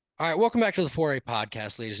All right, welcome back to the 4A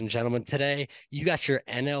podcast, ladies and gentlemen. Today, you got your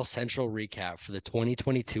NL Central recap for the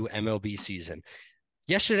 2022 MLB season.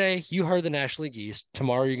 Yesterday, you heard the National League East.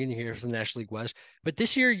 Tomorrow, you're going to hear from the National League West. But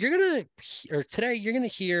this year, today, you're going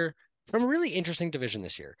to hear from a really interesting division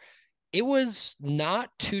this year. It was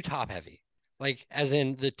not too top heavy, like as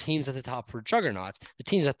in the teams at the top were juggernauts. The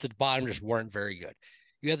teams at the bottom just weren't very good.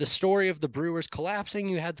 You had the story of the Brewers collapsing.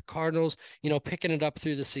 You had the Cardinals, picking it up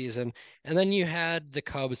through the season. And then you had the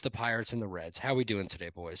Cubs, the Pirates, and the Reds. How we doing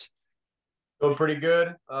today, boys? Doing pretty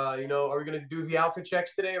good. Are we gonna do the outfit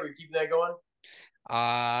checks today? Are we keeping that going?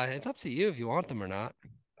 It's up to you if you want them or not.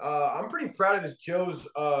 I'm pretty proud of this Joe's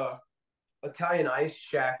Italian Ice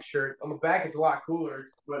Shack shirt. On the back, it's a lot cooler,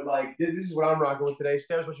 but like this is what I'm rocking with today.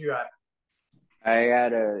 Stems, what you got? I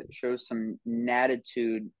gotta show some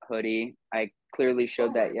Natitude hoodie. I clearly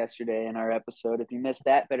showed that yesterday in our episode. If you missed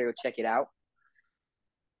that, better go check it out.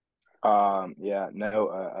 Yeah, no,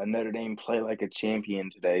 a Notre Dame play like a champion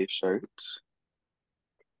today shirts.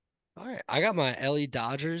 All right. I got my LA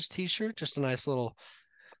Dodgers t-shirt, just a nice little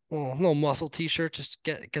muscle t-shirt, just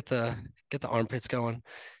get the armpits going,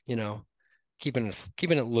 you know, keeping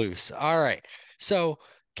it loose. All right. So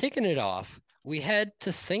kicking it off, we head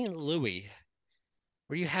to St. Louis,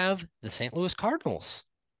 where you have the St. Louis Cardinals.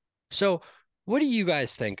 So what do you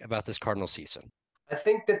guys think about this Cardinal season? I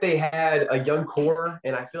think that they had a young core,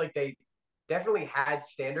 and I feel like they definitely had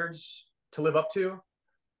standards to live up to.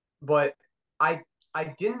 But I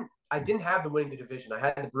I didn't have them winning the division. I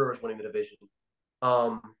had the Brewers winning the division.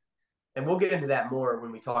 Um, and we'll get into that more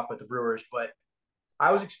when we talk about the Brewers. But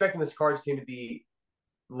I was expecting this Cards team to be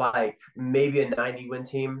like maybe a 90 win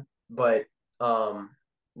team, but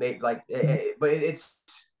maybe it's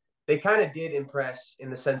they kind of did impress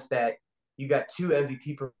in the sense that you got two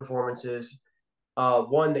MVP performances.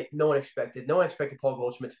 One that no one expected. No one expected Paul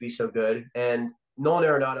Goldschmidt to be so good, and Nolan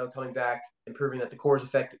Arenado coming back and proving that the Coors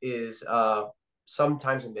effect is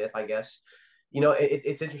sometimes a myth, I guess.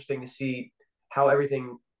 It's interesting to see how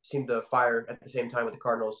everything seemed to fire at the same time with the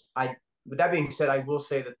Cardinals. With that being said, I will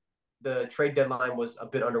say that the trade deadline was a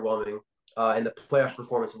bit underwhelming, and the playoff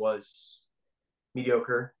performance was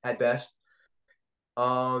mediocre at best.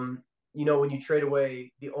 When you trade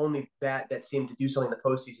away the only bat that seemed to do something in the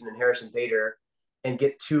postseason in Harrison Bader and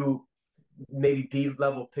get two maybe B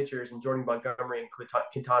level pitchers in Jordan Montgomery and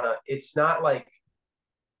Quintana, it's not like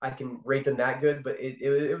I can rate them that good, but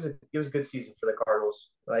it was a good season for the Cardinals.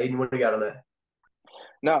 Aidan, what do you got on that?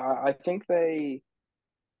 No, I think I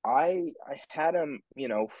had them,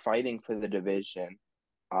 fighting for the division.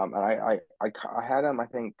 And I had them,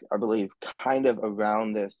 I believe, kind of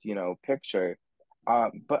around this, picture.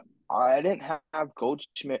 But I didn't have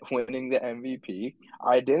Goldschmidt winning the MVP.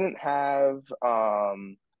 I didn't have,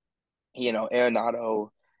 Arenado,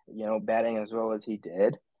 batting as well as he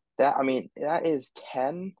did. That is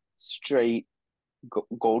 10 straight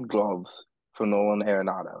gold gloves for Nolan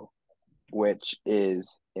Arenado, which is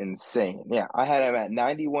insane. Yeah, I had him at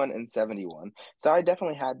 91 and 71. So I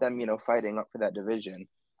definitely had them, fighting up for that division.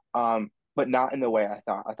 But not in the way I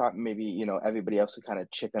thought. I thought maybe, everybody else would kind of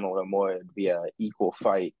chip in a little more. It'd be a equal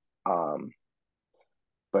fight.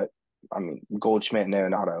 But Goldschmidt and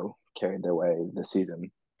Arenado carried their way this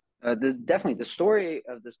season. Definitely the story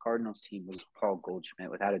of this Cardinals team was Paul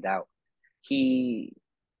Goldschmidt, without a doubt. He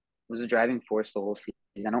was a driving force the whole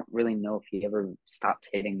season. I don't really know if he ever stopped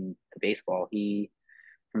hitting the baseball. He,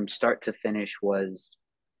 from start to finish, was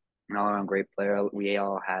an all-around great player. We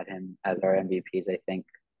all had him as our MVPs, I think,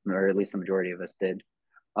 or at least the majority of us did.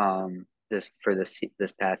 This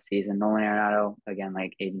past season, Nolan Arenado, again,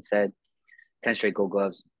 like Aidan said, 10 straight Gold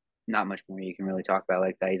Gloves. Not much more you can really talk about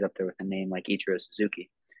like that. He's up there with a name like Ichiro Suzuki.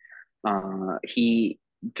 He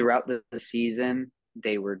throughout the season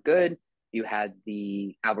they were good. You had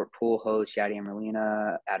the Albert Pujols, Yadier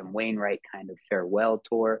Molina, Adam Wainwright kind of farewell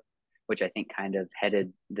tour, which I think kind of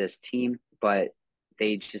headed this team, but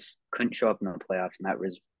they just couldn't show up in the playoffs, and that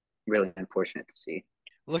was really unfortunate to see.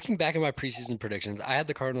 Looking back at my preseason predictions, I had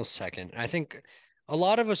the Cardinals second. I think a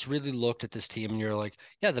lot of us really looked at this team and you're like,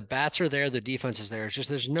 yeah, the bats are there, the defense is there. It's just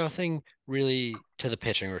there's nothing really to the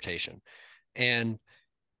pitching rotation. And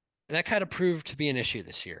that kind of proved to be an issue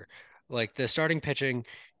this year. Like the starting pitching,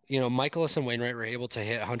 Michaelis and Wainwright were able to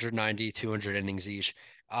hit 190, 200 innings each.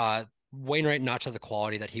 Wainwright not to the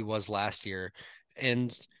quality that he was last year.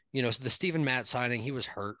 And, the Steven Matt signing, he was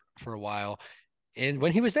hurt for a while. And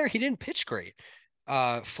when he was there, he didn't pitch great.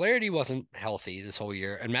 Flaherty wasn't healthy this whole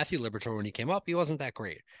year. And Matthew Liberatore, when he came up, he wasn't that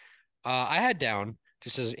great. I had down,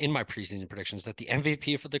 just as in my preseason predictions, that the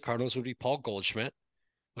MVP for the Cardinals would be Paul Goldschmidt.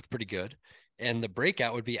 Looked pretty good. And the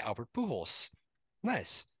breakout would be Albert Pujols.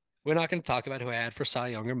 Nice. We're not going to talk about who I had for Cy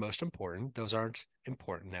Young or most important. Those aren't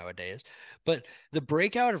important nowadays. But the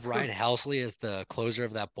breakout of Ryan Helsley as the closer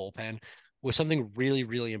of that bullpen was something really,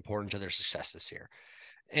 really important to their success this year.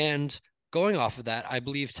 And going off of that, I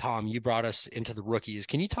believe, Tom, you brought us into the rookies.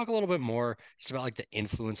 Can you talk a little bit more just about like the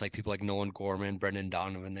influence, like people like Nolan Gorman, Brendan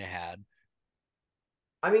Donovan they had?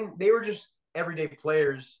 I mean, they were just everyday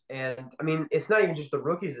players, and I mean, it's not even just the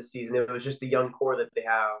rookies this season. It was just the young core that they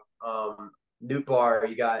have. Newt Bar,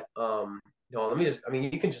 you got let me just. I mean,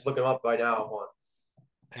 you can just look them up right now. On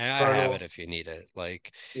And I have it Cardinals, if you need it.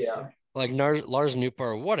 yeah. Like Lars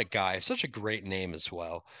Nootbaar, what a guy. Such a great name as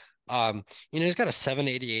well. He's got a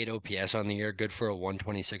 788 OPS on the year, good for a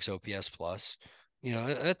 126 OPS plus.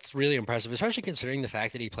 That's really impressive, especially considering the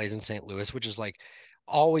fact that he plays in St. Louis, which is like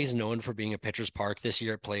always known for being a pitcher's park. This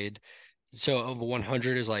year it played. So over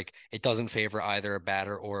 100 is like it doesn't favor either a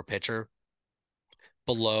batter or a pitcher.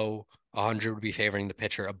 Below 100 would be favoring the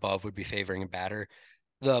pitcher, above would be favoring a batter.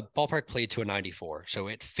 The ballpark played to a 94, so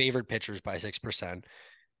it favored pitchers by 6%.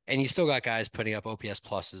 And you still got guys putting up OPS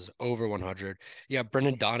pluses over 100. You got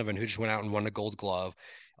Brendan Donovan, who just went out and won a gold glove,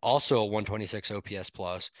 also a 126 OPS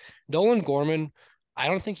plus. Nolan Gorman, I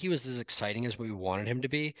don't think he was as exciting as we wanted him to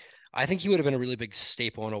be. I think he would have been a really big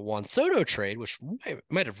staple in a Juan Soto trade, which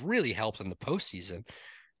might have really helped in the postseason.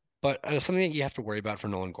 But something that you have to worry about for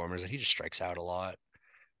Nolan Gorman is that he just strikes out a lot.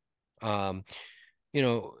 Um,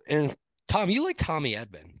 and Tom, you like Tommy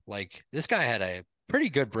Edman. Like this guy had a pretty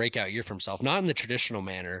good breakout year for himself, not in the traditional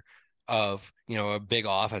manner of, a big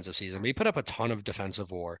offensive season, but he put up a ton of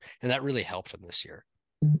defensive war, and that really helped him this year.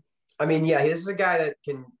 I mean, yeah, this is a guy that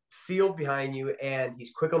can field behind you, and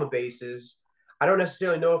he's quick on the bases. I don't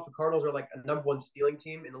necessarily know if the Cardinals are like a number one stealing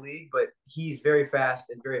team in the league, but he's very fast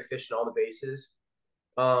and very efficient on the bases.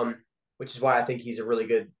 Which is why I think he's a really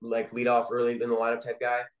good like leadoff early in the lineup type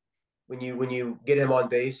guy. When you get him on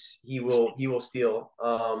base, he will steal.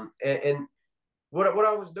 And what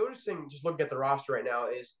I was noticing just looking at the roster right now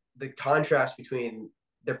is the contrast between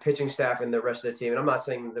their pitching staff and the rest of the team. And I'm not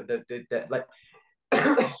saying that like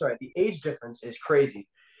sorry, the age difference is crazy.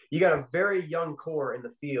 You got a very young core in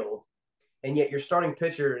the field, and yet your starting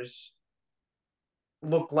pitchers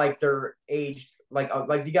look like they're aged. Like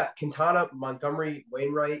you got Quintana, Montgomery,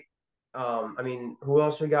 Wainwright. I mean, who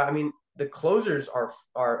else we got? I mean, the closers are.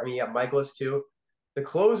 I mean, yeah, Michaelis too. The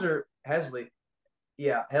closer Hesley,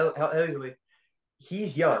 yeah, Hesley.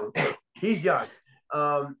 He's young. He's young.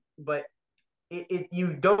 But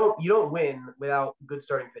you don't win without good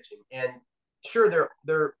starting pitching. And sure,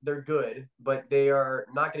 they're good, but they are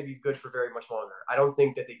not going to be good for very much longer. I don't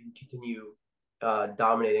think that they can continue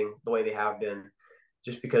dominating the way they have been,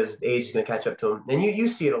 just because age is going to catch up to them. And you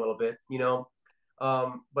see it a little bit.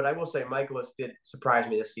 But I will say, Michaelis did surprise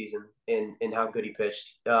me this season in how good he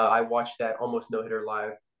pitched. I watched that almost no hitter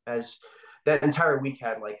live, as that entire week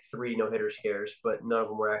had like three no hitter scares, but none of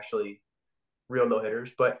them were actually real no hitters.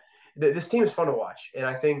 But this team is fun to watch, and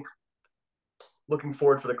I think looking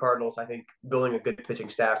forward for the Cardinals, I think building a good pitching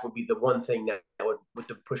staff would be the one thing that would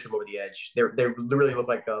push them over the edge. They really look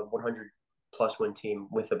like a 100 plus win team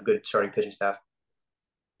with a good starting pitching staff.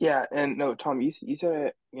 Yeah, and no, Tom, you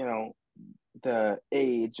said it, the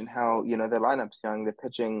age and how, the lineup's young, the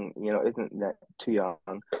pitching, isn't that too young.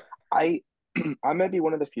 I I might be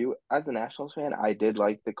one of the few as a Nationals fan, I did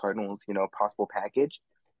like the Cardinals, possible package.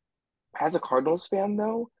 As a Cardinals fan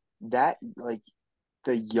though, that like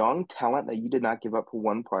the young talent that you did not give up for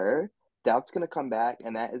one player, that's gonna come back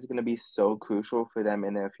and that is gonna be so crucial for them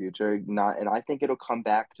in their future. Not and I think it'll come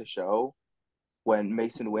back to show when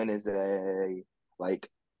Mason Wynn is a like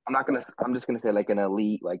I'm just gonna say like an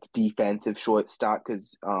elite like defensive shortstop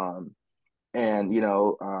because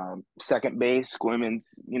second base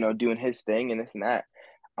Squimman's doing his thing and this and that.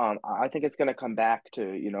 I think it's gonna come back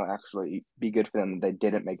to actually be good for them that they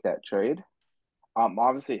didn't make that trade.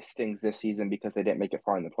 Obviously it stings this season because they didn't make it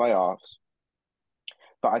far in the playoffs.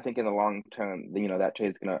 But I think in the long term, that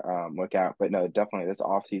trade is gonna work out. But no, definitely this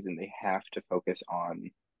offseason they have to focus on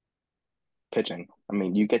pitching. I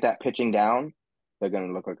mean, you get that pitching down, they're going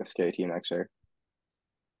to look like a scary team next year.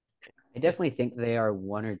 I definitely think they are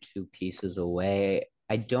one or two pieces away.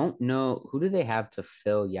 I don't know who do they have to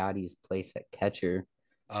fill Yadi's place at catcher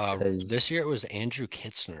because This year it was Andrew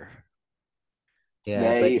Kitzner. yeah,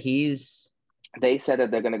 but They he's they said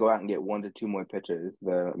that they're going to go out and get 1 to 2 more pitchers.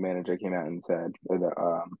 The manager came out and said, or the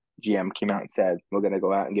GM came out and said, we're going to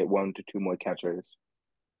go out and get 1 to 2 more catchers.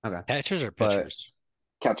 okay, Catchers or but pitchers?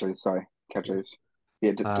 Catchers, sorry, catchers.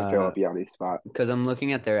 Yeah, to fill uh, up Yadi's spot. because I'm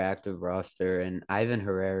looking at their active roster and Ivan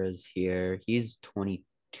Herrera's here. He's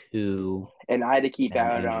 22 And I had to keep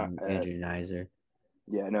and out on Andrew Nizer.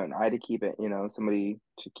 Yeah, no, and I had to keep it, somebody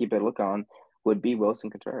to keep a look on would be Wilson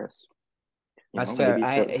Contreras. That's fair.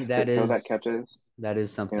 Maybe fill that catches, That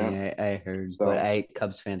is something I heard, but so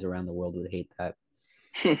Cubs fans around the world would hate that.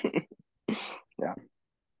 yeah.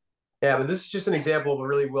 Yeah, but this is just an example of a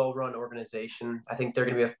really well-run organization. I think they're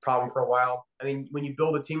going to be a problem for a while. I mean, when you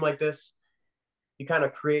build a team like this, you kind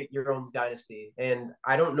of create your own dynasty. And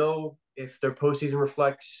I don't know if their postseason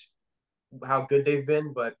reflects how good they've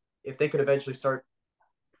been, but if they could eventually start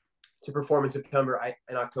to perform in September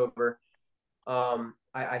and October,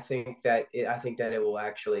 I think that it will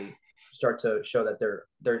actually start to show that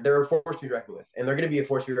they're a force to be reckoned with, and they're going to be a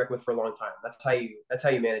force to be reckoned with for a long time. That's how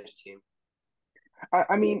you manage a team.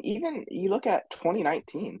 I mean, even you look at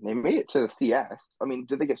 2019, they made it to the CS. I mean,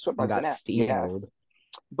 did they get swept by And the got Nats? steamrolled. Yes,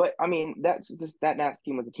 but I mean, that's just that Nats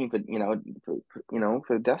team was a team for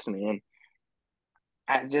for destiny, and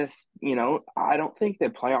I don't think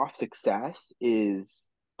that playoff success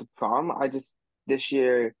is the problem. This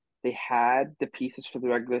year they had the pieces for the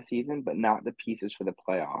regular season, but not the pieces for the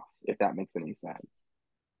playoffs, if that makes any sense.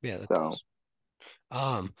 Yeah, that So,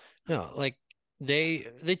 does. No, like they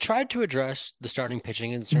tried to address the starting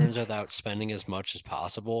pitching concerns without spending as much as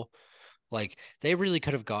possible. Like they really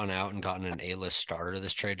could have gone out and gotten an A-list starter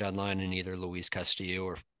this trade deadline in either Luis Castillo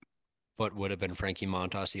or what would have been Frankie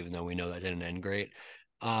Montas, even though we know that didn't end great.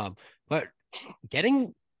 But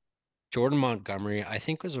getting Jordan Montgomery, I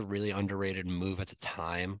think, was a really underrated move at the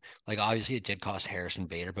time. Like, obviously, it did cost Harrison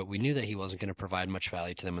Bader, but we knew that he wasn't going to provide much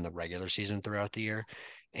value to them in the regular season throughout the year.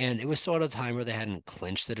 And it was sort of a time where they hadn't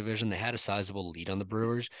clinched the division. They had a sizable lead on the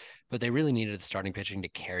Brewers, but they really needed the starting pitching to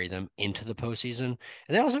carry them into the postseason. And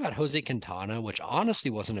they also got Jose Quintana, which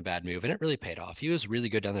honestly wasn't a bad move, and it really paid off. He was really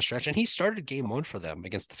good down the stretch, and he started game one for them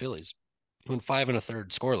against the Phillies. Went 5 1/3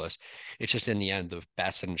 scoreless. It's just in the end, the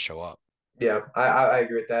bats didn't show up. Yeah, I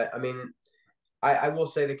agree with that. I mean, I will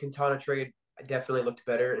say the Quintana trade definitely looked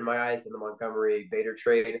better in my eyes than the Montgomery Bader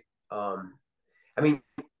trade. I mean,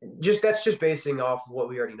 that's just basing off of what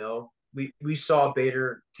we already know. We saw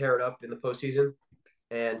Bader tear it up in the postseason,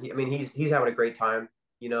 and I mean he's having a great time.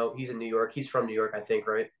 He's in New York. He's from New York, I think,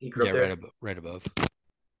 right? He grew Yeah, up there. right above.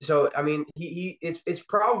 So I mean, it's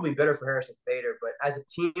probably better for Harrison Bader, but as a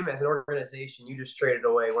team, as an organization, you just traded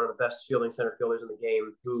away one of the best fielding center fielders in the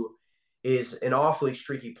game, who is an awfully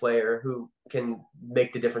streaky player who can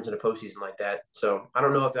make the difference in a postseason like that. So I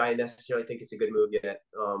don't know if I necessarily think it's a good move yet,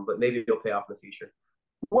 but maybe it'll pay off in the future.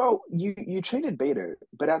 well, you traded Bader,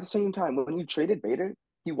 but at the same time, when you traded Bader,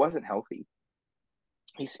 he wasn't healthy.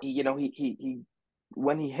 He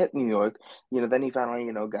when he hit New York, then he finally,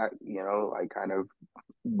 got, like kind of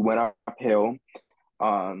went uphill.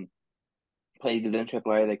 Um, Played it in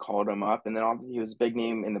AAA. They called him up, and then obviously he was a big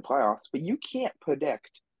name in the playoffs. But you can't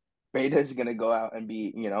predict Betas going to go out and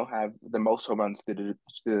be, have the most home runs to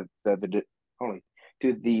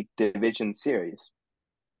the division series.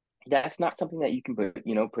 That's not something that you can,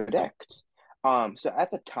 predict. So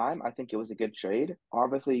at the time, I think it was a good trade.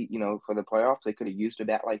 Obviously, for the playoffs, they could have used a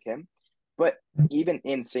bat like him. But even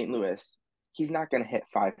in St. Louis, he's not going to hit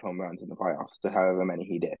 5 home runs in the playoffs to however many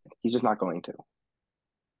he did. He's just not going to.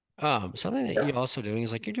 Something that Yeah. you're also doing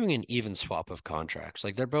is like you're doing an even swap of contracts.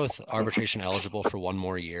 Like they're both arbitration eligible for one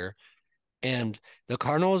more year. And the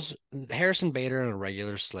Cardinals, Harrison Bader in a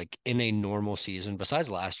regulars, like in a normal season, besides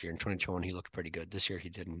last year in 2021, he looked pretty good. This year he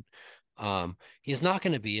didn't. He's not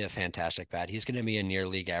going to be a fantastic bat. He's going to be a near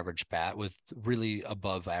league average bat with really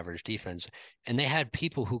above average defense. And they had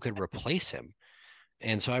people who could replace him.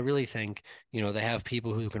 And so I really think, they have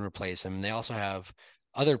people who can replace him. And they also have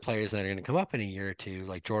other players that are going to come up in a year or two,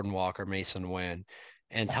 like Jordan Walker, Mason Wynn.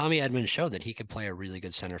 And Tommy Edmonds showed that he could play a really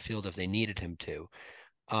good center field if they needed him to.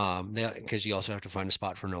 Because you also have to find a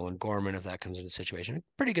spot for Nolan Gorman if that comes into the situation.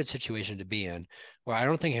 Pretty good situation to be in. Where I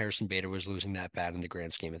don't think Harrison Bader was losing that bad in the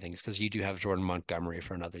grand scheme of things, because you do have Jordan Montgomery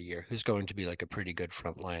for another year, who's going to be like a pretty good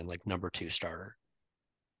front line, like number 2 starter.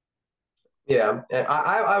 Yeah, and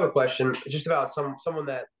I have a question just about someone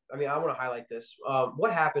that I mean I want to highlight this.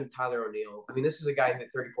 What happened to Tyler O'Neill? I mean, this is a guy who hit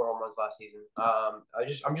 34 home runs last season.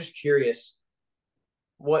 I'm just curious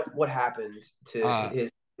what happened to Uh, his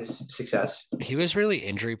success. he was really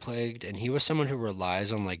injury plagued, and he was someone who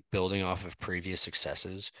relies on like building off of previous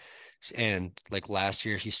successes. And like last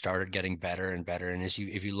year, he started getting better and better. And if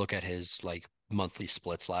you look at his like monthly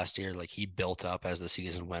splits last year, like he built up as the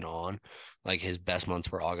season went on. Like his best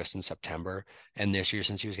months were August and September. And this year,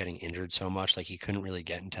 since he was getting injured so much, like he couldn't really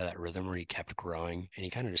get into that rhythm where he kept growing, and he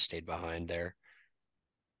kind of just stayed behind there.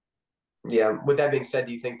 Yeah. With that being said,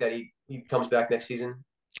 do you think that he comes back next season?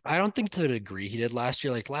 I don't think to the degree he did last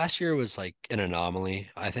year. Like last year was like an anomaly,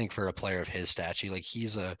 I think, for a player of his stature. Like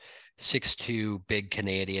he's a 6'2" big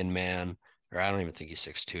Canadian man, or I don't even think he's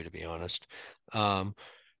 6'2" to be honest. Um,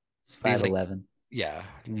 It's but he's like, 5'11". yeah,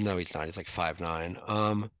 no, he's not. He's like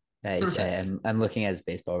 5'9". I, He's I'm looking at his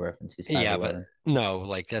baseball reference. He's yeah, but 5'11". no,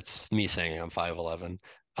 like that's me saying I'm 5'11".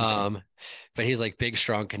 Okay. But he's like big,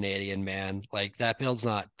 strong Canadian man. Like that build's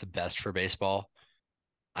not the best for baseball.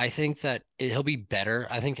 I think that he'll be better.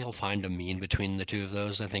 I think he'll find a mean between the two of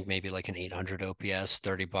those. I think maybe like an 800 OPS,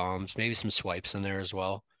 30 bombs, maybe some swipes in there as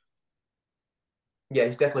well. Yeah,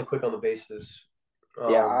 he's definitely quick on the bases.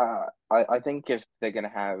 Yeah, Um, I think if they're gonna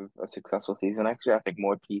have a successful season next year, I think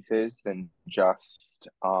more pieces than just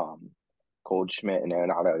Goldschmidt and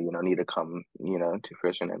Arenado, need to come, to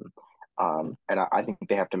fruition, and I think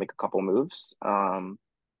they have to make a couple moves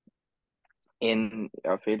in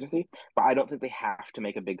free agency, but I don't think they have to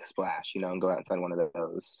make a big splash, and go outside one of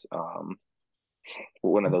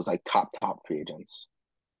those like top free agents.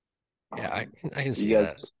 Yeah, Um, I can see you that.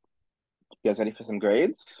 guys, you guys ready for some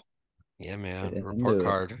grades? Yeah, man. Get Report into it.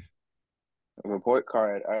 card. Report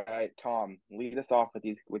card. All right, Tom, lead us off with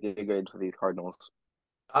your grades for these Cardinals.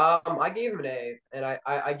 I gave him an A, and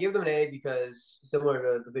I give them an A because similar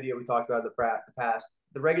to the video we talked about in the past,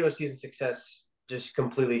 the regular season success just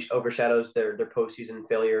completely overshadows their postseason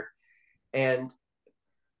failure. And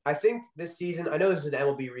I think this season, I know this is an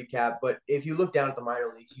MLB recap, but if you look down at the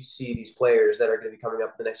minor leagues, you see these players that are going to be coming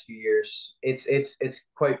up in the next few years. It's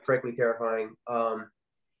quite frankly terrifying.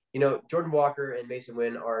 Jordan Walker and Mason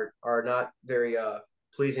Wynn are not very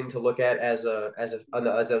pleasing to look at as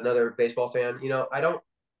another baseball fan.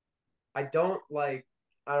 I don't like.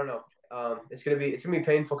 I don't know. It's gonna be a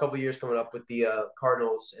painful couple of years coming up with the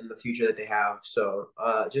Cardinals and the future that they have. So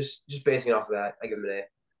just basing off of that, I give them an A.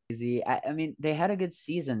 Easy. I mean, they had a good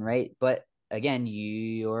season, right? But again,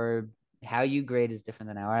 your how you grade is different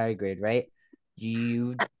than how I grade, right?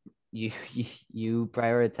 You you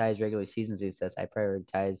prioritize regular season success. I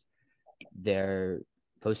prioritize their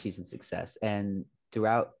postseason success. And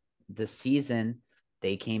throughout the season,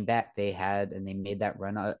 they came back. They made that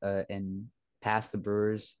run and passed the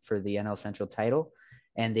Brewers for the NL Central title,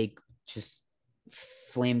 and they just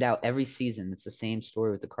flamed out every season. It's the same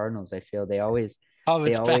story with the Cardinals. I feel Oh,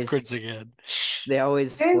 they it's always backwards again. they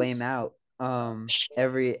always Yes. flame out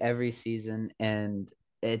every season, and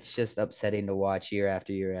it's just upsetting to watch year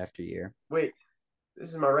after year after year. Wait,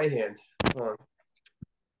 this is my right hand. Hold on.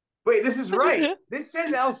 Wait, this is right. This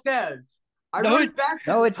says El Stebs. I No, wrote it backwards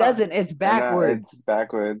No, this it time. doesn't. It's And it's backwards.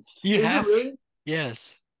 backwards. you Is it have. really?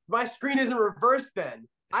 Yes. My screen isn't reversed then.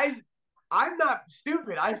 I'm not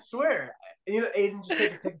stupid, I swear. Aiden, just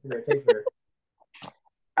take it from here. Take it from here.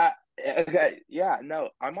 Uh, okay, yeah, no,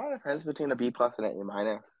 I'm on the fence between a B plus and an A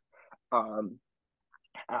minus. Um,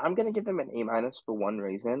 I'm gonna give them an A minus for one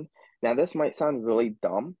reason. Now, this might sound really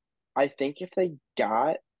dumb. I think if they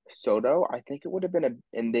got Soto, I think it would have been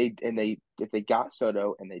if they got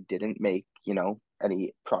Soto and they didn't make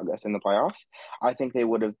any progress in the playoffs, I think they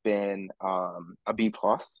would have been a B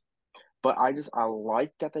plus. But I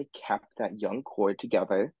like that they kept that young core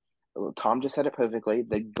together. Tom just said it perfectly.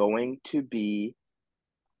 They're going to be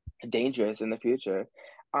dangerous in the future.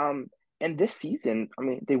 Um, and this season, I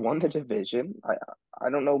mean, they won the division. I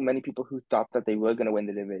don't know many people who thought that they were going to win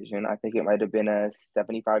the division. I think it might have been a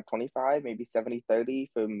 75-25, maybe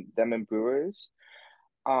 70-30 from them and Brewers.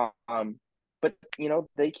 Um, but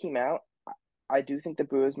they came out. I do think the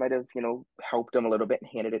Brewers might have, helped them a little bit and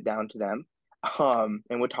handed it down to them.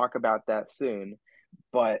 And we'll talk about that soon.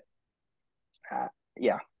 But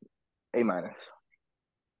yeah, A minus.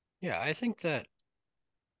 Yeah, I think that,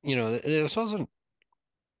 this wasn't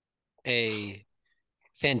a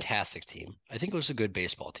fantastic team. I think it was a good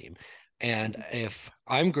baseball team. And if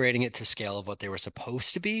I'm grading it to scale of what they were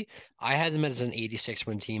supposed to be, I had them as an 86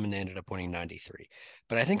 win team and they ended up winning 93.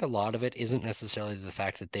 But I think a lot of it isn't necessarily the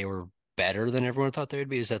fact that they were better than everyone thought they would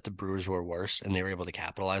be, is that the Brewers were worse and they were able to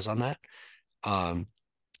capitalize on that. Um,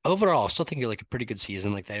 Overall, I still think you're like a pretty good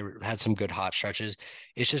season. Like they had some good hot stretches.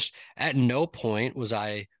 It's just at no point was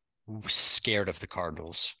I scared of the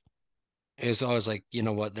Cardinals. It was always like, you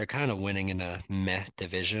know what, they're kind of winning in a meh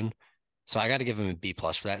division. So I got to give them a B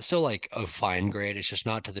plus for that. Still like a fine grade. It's just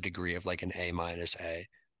not to the degree of like an A minus A.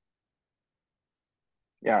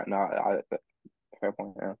 Yeah, no, fair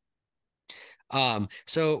point. Yeah.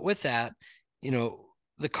 So with that,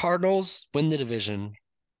 the Cardinals win the division,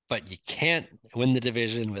 but you can't win the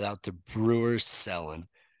division without the Brewers selling.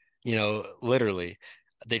 Literally,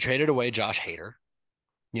 they traded away Josh Hader.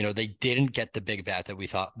 They didn't get the big bat that we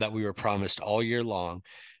thought that we were promised all year long.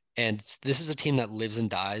 And this is a team that lives and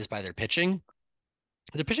dies by their pitching.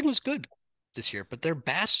 The pitching was good this year, but their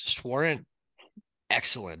bats just weren't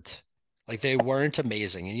excellent. Like they weren't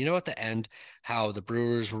amazing. And you know, at the end, how the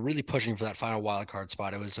Brewers were really pushing for that final wild card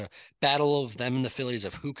spot. It was a battle of them and the Phillies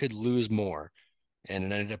of who could lose more. And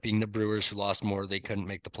it ended up being the Brewers who lost more. They couldn't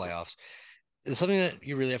make the playoffs. And something that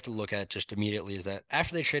you really have to look at just immediately is that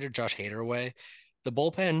after they traded Josh Hader away, the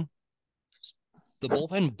bullpen the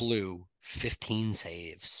bullpen blew 15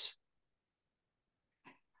 saves.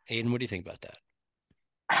 Aidan, what do you think about that?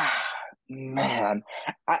 Man,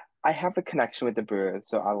 I have a connection with the Brewers,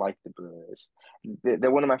 so I like the Brewers.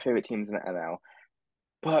 They're one of my favorite teams in the NL.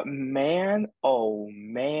 But man, oh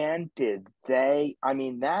man, did they? I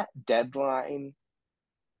mean, that deadline,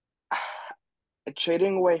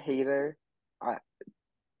 trading away Hater, I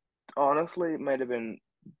honestly might have been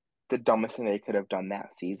the dumbest thing they could have done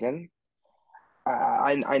that season.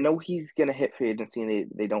 I know he's gonna hit free agency and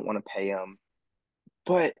they don't want to pay him,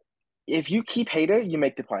 but if you keep Hater, you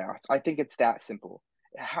make the playoffs. I think it's that simple.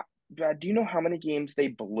 Do you know how many games they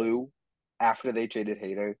blew after they traded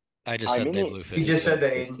Hater? I just I said mean, they blew He just 15. said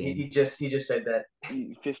that, Aiden. 15. He just said that.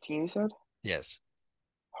 15, you said? Yes.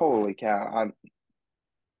 Holy cow!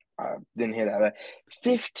 I didn't hear that. But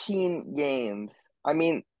 15 games. I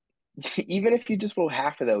mean, even if you just blow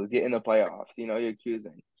half of those, get in the playoffs. You're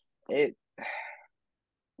choosing it.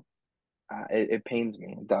 It pains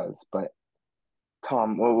me. It does. But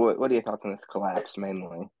Tom, what are your thoughts on this collapse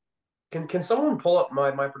mainly? Can someone pull up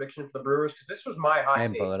my prediction for the Brewers? Because this was my I hot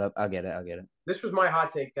didn't take. pull it up. I'll get it. I'll get it. This was my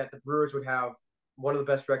hot take that the Brewers would have one of the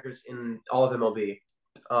best records in all of MLB.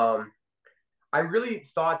 I really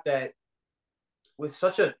thought that with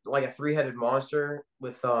such a three-headed monster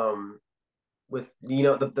with the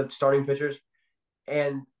starting pitchers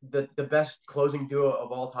and the best closing duo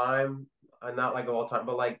of all time, not like of all time,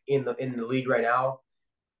 but like in the league right now,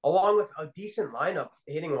 along with a decent lineup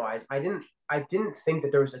hitting wise, I didn't think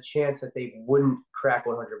that there was a chance that they wouldn't crack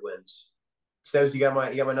 100 wins. So you got my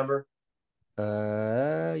number?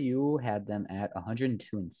 You had them at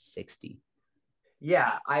 102 and 60.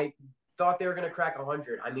 Yeah, I thought they were going to crack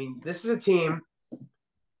 100. I mean, this is a team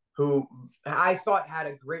who I thought had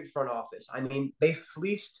a great front office. I mean, they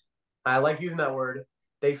fleeced. I like using that word.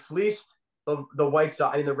 They fleeced the White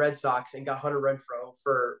Sox, I mean the Red Sox, and got Hunter Renfroe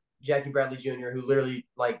for Jackie Bradley Jr., who literally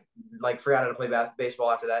like forgot how to play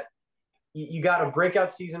baseball after that. You got a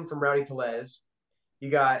breakout season from Rowdy Tellez. You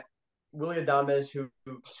got Willie Adames, who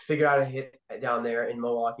figured out how to hit down there in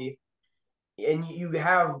Milwaukee, and you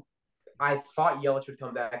have. I thought Yelich would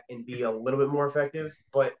come back and be a little bit more effective,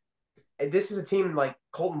 but this is a team like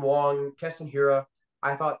Colton Wong, Keston Hira.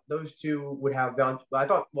 I thought those two would have bounce. I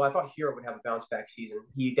thought Hira would have a bounce back season.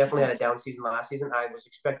 He definitely had a down season last season. I was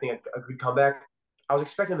expecting a good comeback. I was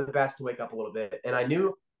expecting the bats to wake up a little bit, and I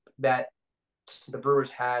knew that the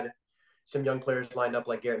Brewers had some young players lined up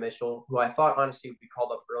like Garrett Mitchell, who I thought honestly would be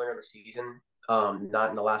called up earlier in the season,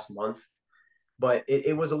 not in the last month. But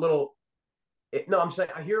it was a little. No, I'm saying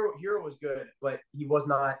Hero was good, but he was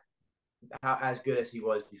not as good as he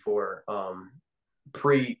was before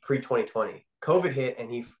pre 2020. COVID hit and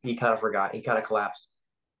he kind of forgot. He kind of collapsed.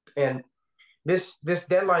 And this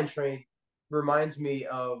deadline trade reminds me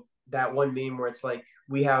of that one meme where it's like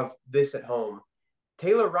we have this at home.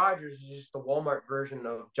 Taylor Rogers is just the Walmart version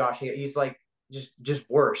of Josh. He's like just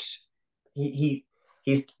worse. He's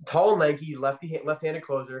tall and lanky, left-handed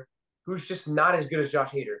closer who's just not as good as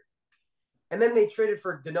Josh Hader. And then they traded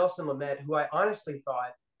for Dinelson Lamet, who I honestly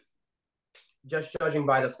thought, just judging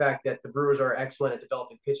by the fact that the Brewers are excellent at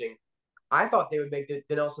developing pitching, I thought they would make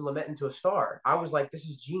Dinelson Lamet into a star. I was like, this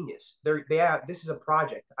is genius. This is a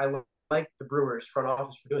project. I like the Brewers front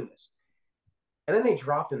office for doing this. And then they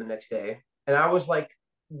dropped him the next day, and I was like,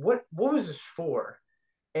 what was this for?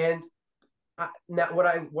 And now what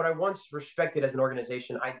I once respected as an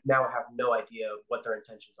organization, I now have no idea what their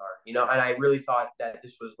intentions are. And I really thought that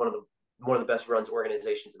this was one of the best runs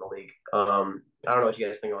organizations in the league. I don't know what you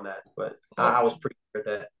guys think on that, but I was pretty sure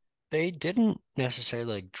that They didn't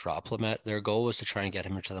necessarily like drop Lamette. Their goal was to try and get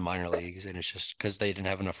him into the minor leagues, and it's just because they didn't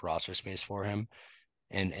have enough roster space for him,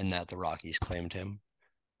 and that the Rockies claimed him.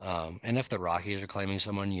 And if the Rockies are claiming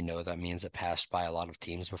someone, that means it passed by a lot of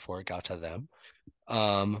teams before it got to them.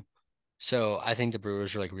 So I think the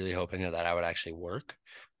Brewers were like really hoping that I would actually work.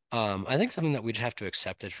 I think something that we just have to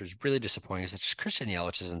accept that was really disappointing is that just Christian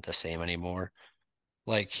Yelich isn't the same anymore.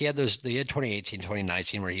 Like he had 2018,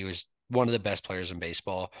 2019 where he was one of the best players in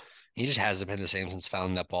baseball. He just hasn't been the same since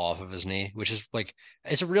fouling that ball off of his knee, which is like,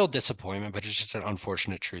 it's a real disappointment, but it's just an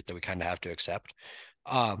unfortunate truth that we kind of have to accept.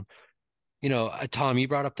 Um, Tom, you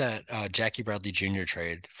brought up that Jackie Bradley Jr.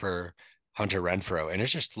 trade for Hunter Renfroe, and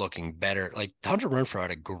it's just looking better. Like Hunter Renfroe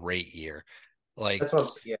had a great year. Like, That's what I'm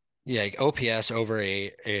saying. yeah, like OPS over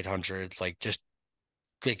 800, like just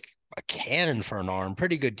like a cannon for an arm,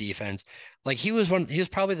 pretty good defense. Like he was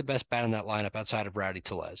probably the best bat in that lineup outside of Rowdy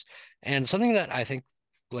Tellez. And something that I think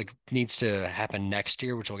like needs to happen next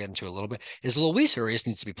year, which we'll get into a little bit, is Luis Urias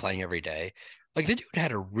needs to be playing every day. Like the dude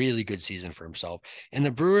had a really good season for himself. And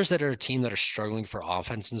the Brewers that are a team that are struggling for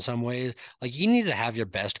offense in some ways, like you need to have your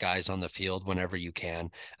best guys on the field whenever you can,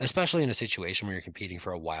 especially in a situation where you're competing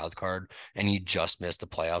for a wild card and you just missed the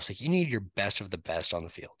playoffs. Like you need your best of the best on the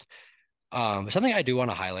field. Something I do want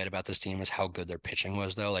to highlight about this team is how good their pitching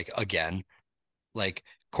was, though. Like again, like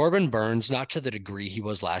Corbin Burns, not to the degree he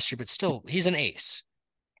was last year, but still he's an ace.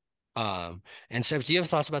 And so do you have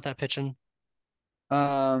thoughts about that pitching?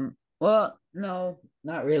 Well, no,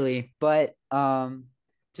 not really, but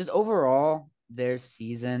just overall, their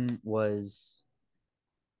season was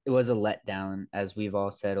it was a letdown, as we've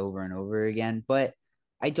all said over and over again. But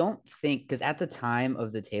I don't think because at the time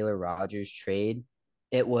of the Taylor Rogers trade,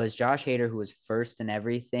 it was Josh Hader who was first in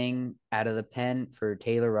everything out of the pen for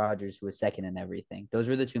Taylor Rogers who was second in everything. Those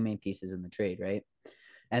were the two main pieces in the trade, right?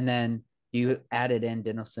 And then you added in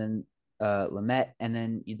Dinelson, Lamet, and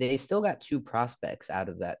then they still got two prospects out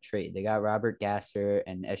of that trade. They got Robert Gasser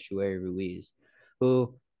and Eshueri Ruiz,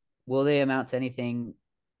 who will they amount to anything?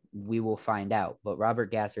 We will find out. But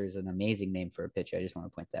Robert Gasser is an amazing name for a pitcher. I just want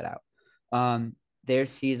to point that out. Their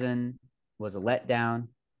season was a letdown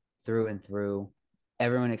through and through.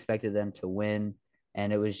 Everyone expected them to win,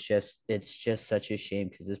 and it's just such a shame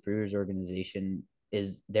because this Brewers organization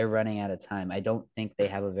they're running out of time. I don't think they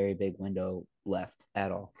have a very big window left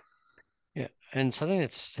at all. Yeah, and something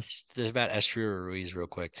that's about Esteury Ruiz real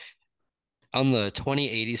quick. On the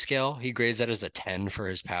 2080 scale, he grades that as a 10 for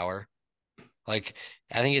his power. Like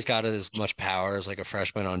I think he's got as much power as like a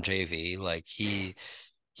freshman on JV. Like he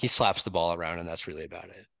slaps the ball around and that's really about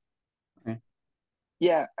it.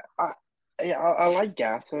 Yeah, I I like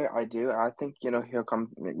Gasser. I do. I think he'll come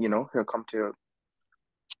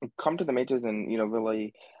to the majors and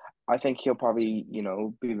really. I think he'll probably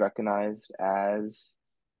be recognized as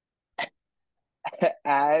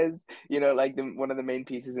as like one of the main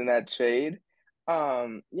pieces in that trade.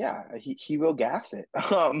 Yeah, he will gas it.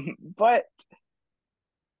 But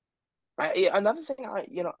another thing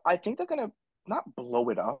I think they're gonna not blow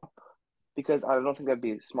it up because I don't think that'd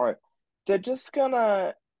be smart. They're just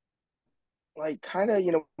gonna like kind of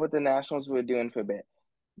what the Nationals were doing for a bit.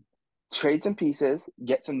 Trade some pieces,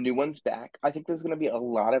 get some new ones back. I think there's going to be a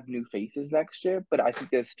lot of new faces next year, but I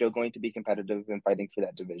think they're still going to be competitive and fighting for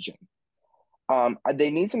that division.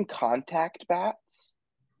 They need some contact bats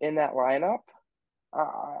in that lineup.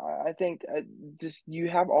 I think just you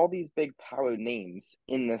have all these big power names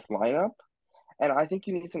in this lineup, and I think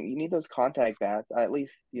you need those contact bats, at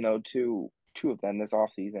least two of them this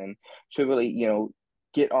offseason to really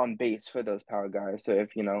get on base for those power guys. So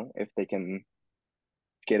if they can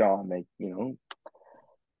get on, they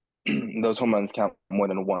those home runs count more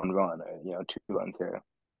than one run or two runs here.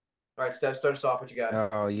 All right, Steph, start us off. What you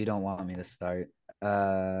got? Oh, you don't want me to start.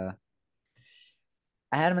 Uh,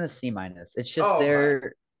 I had them in a C minus. It's just Oh my.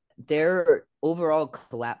 their overall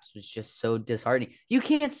collapse was just so disheartening. You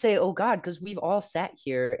can't say, "Oh God," because we've all sat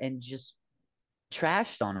here and just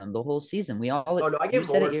trashed on them the whole season. Oh no, I gave You him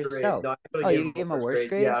a said it worse grade. yourself. No, I Oh, really gave you him a gave them a worse worse grade.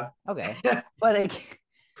 grade? Yeah. Okay, but like,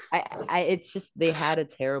 it's just they had a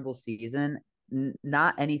terrible season.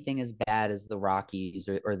 Not anything as bad as the Rockies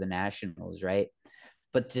or the Nationals, right?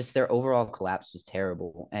 But just their overall collapse was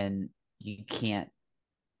terrible, and you can't,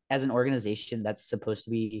 as an organization that's supposed to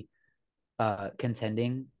be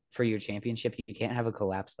contending for your championship, you can't have a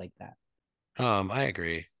collapse like that. I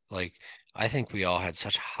agree. Like, I think we all had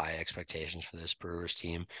such high expectations for this Brewers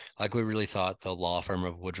team. Like, we really thought the law firm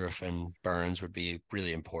of Woodruff and Burns would be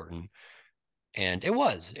really important, and it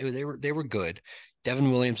was. They were good.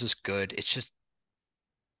 Devin Williams was good. It's just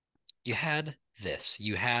you had this.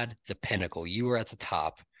 You had the pinnacle. You were at the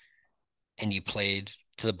top, and you played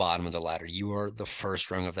to the bottom of the ladder. You were the first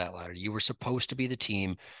rung of that ladder. You were supposed to be the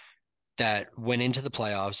team that went into the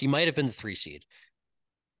playoffs. You might have been the 3 seed,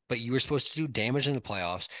 but you were supposed to do damage in the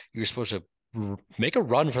playoffs. You were supposed to make a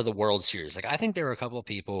run for the World Series. Like I think there were a couple of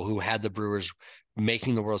people who had the Brewers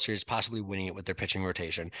making the World Series, possibly winning it with their pitching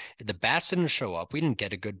rotation. The bats didn't show up. We didn't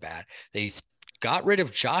get a good bat. They got rid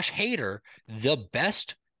of Josh Hader, the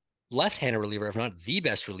best left-handed reliever, if not the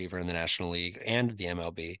best reliever in the National League and the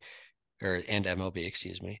MLB, and MLB,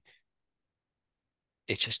 excuse me.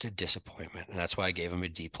 It's just a disappointment, and that's why I gave him a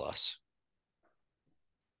D plus.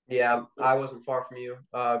 Yeah, I wasn't far from you.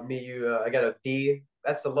 I got a D.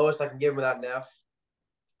 That's the lowest I can give him without an F.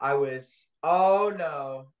 I was. Oh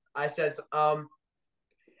no, I said.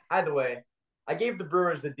 Either way, I gave the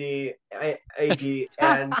Brewers the D, and I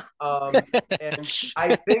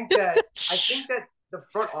think that the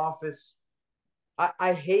front office.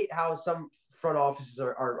 I hate how some front offices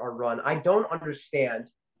are run. I don't understand.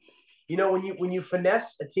 When you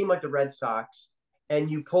finesse a team like the Red Sox and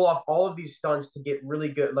you pull off all of these stunts to get really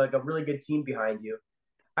good, like a really good team behind you,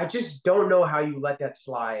 I just don't know how you let that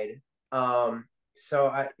slide. I'm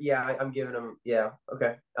giving them, yeah,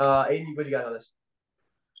 okay. Aiden, what do you got on this?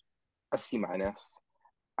 A C minus.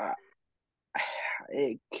 Uh,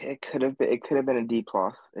 it could have been a D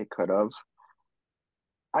plus. It could have.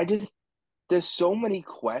 I just there's so many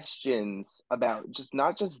questions about just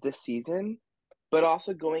not just this season, but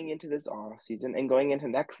also going into this off season and going into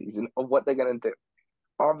next season of what they're gonna do.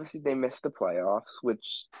 Obviously, they missed the playoffs,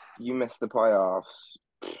 which you missed the playoffs.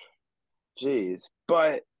 Jeez,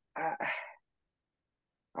 but I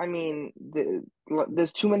mean,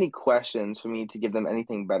 there's too many questions for me to give them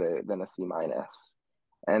anything better than a C minus,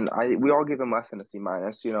 and we all give them less than a C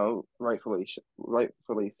minus,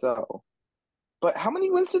 rightfully so. But how many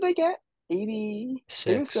wins did they get? 80.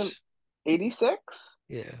 They was going 6. 86.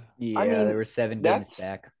 Yeah. I Yeah, there mean, were 7 games that's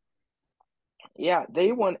back. yeah.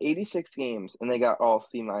 They won 86 games and they got all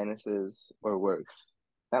C minuses or worse.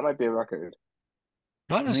 That might be a record.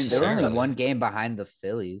 Not I mean, they were only necessarily. 1 game behind the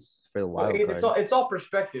Phillies for the Well, wild it's card. all it's all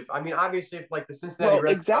perspective. I mean, obviously, if like the Cincinnati Well,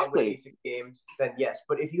 Reds come out and win exactly. 86 games, then yes.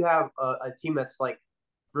 But if you have a team that's like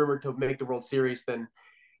rumored to make the World Series, then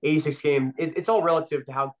 86 games, it's all relative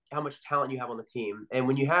to how much talent you have on the team. And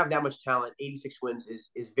when you have that much talent, 86 wins is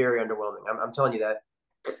very underwhelming. I'm telling you that.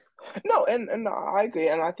 No, and I agree.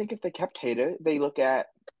 And I think if they kept Hater, they look at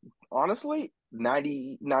honestly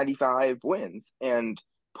 90 95 wins and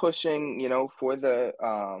pushing, for the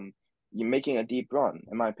you making a deep run,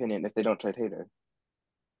 in my opinion, if they don't trade Hater.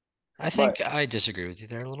 I But think I disagree with you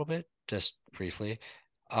there a little bit, just briefly.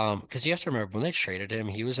 Because you have to remember when they traded him,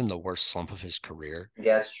 he was in the worst slump of his career.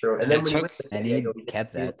 Yeah, it's true. And And then it when he went took to San And Diego, he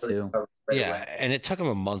kept he didn't that really too. recover right away. Yeah, and it took him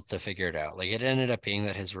a month to figure it out. Like it ended up being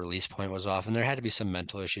that his release point was off, and there had to be some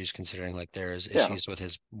mental issues considering like there's yeah. issues with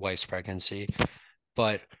his wife's pregnancy.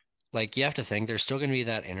 But like you have to think there's still going to be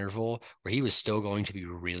that interval where he was still going to be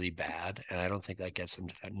really bad, and I don't think that gets him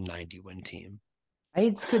to that 90 win team.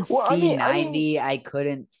 I could Well, I see mean, I mean, 90. I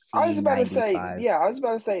couldn't I see was about to say, 95. yeah, I was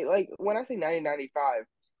about to say, like, when I say 1995,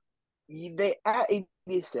 they at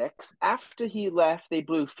 86, after he left, they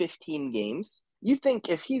blew 15 games. You think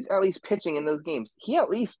if he's at least pitching in those games, he at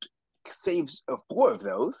least saves four of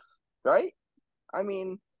those, right? I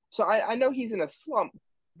mean, so I know he's in a slump,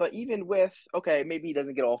 but even with, okay, maybe he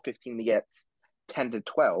doesn't get all 15, he gets 10 to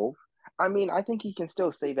 12. I mean, I think he can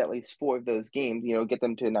still save at least four of those games, get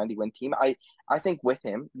them to a 90-win team. I think with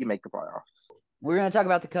him, you make the playoffs. We're gonna talk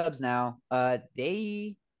about the Cubs now.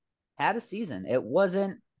 They had a season. It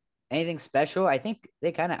wasn't anything special. I think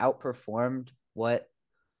they kind of outperformed what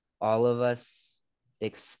all of us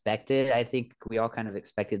expected. I think we all kind of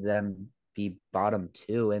expected them be bottom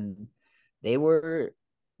two, and they were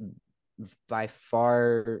by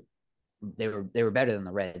far they were better than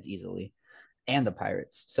the Reds easily and the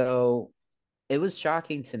Pirates. So it was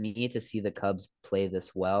shocking to me to see the Cubs play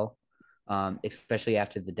this well, especially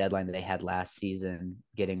after the deadline that they had last season,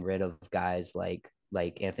 getting rid of guys like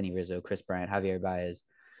Anthony Rizzo, Chris Bryant, Javier Baez.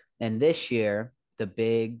 And this year, the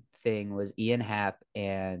big thing was Ian Happ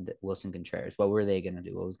and Wilson Contreras. What were they going to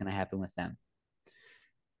do? What was going to happen with them?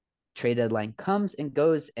 Trade deadline comes and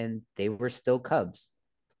goes, and they were still Cubs.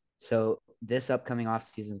 So this upcoming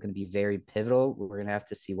offseason is going to be very pivotal. We're going to have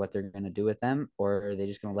to see what they're going to do with them, or are they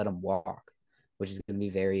just going to let them walk, which is going to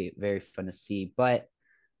be very, very fun to see. But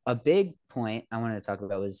a big point I wanted to talk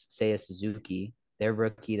about was Seiya Suzuki, their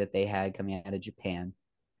rookie that they had coming out of Japan.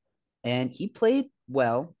 And he played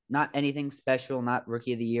well, not anything special, not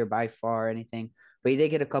rookie of the year by far, anything, but he did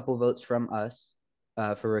get a couple votes from us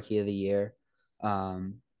for rookie of the year.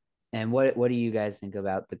 And what do you guys think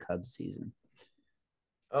about the Cubs season?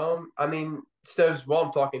 I mean, Steves, while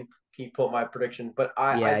I'm talking, can you pull up my prediction? But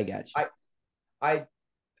Yeah, I got you. I, I,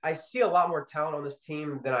 I see a lot more talent on this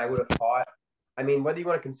team than I would have thought. I mean, whether you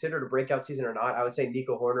want to consider it a breakout season or not, I would say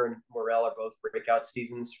Nico Horner and Morel are both breakout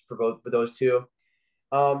seasons for those two.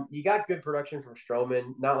 You got good production from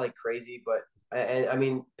Stroman, not like crazy, but and I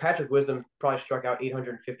mean Patrick Wisdom probably struck out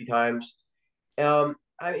 850 times. I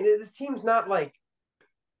mean this team's not like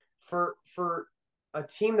for a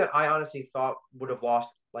team that I honestly thought would have lost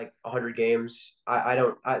like 100 games. I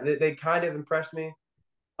don't. They kind of impressed me.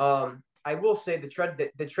 I will say the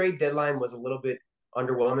trade deadline was a little bit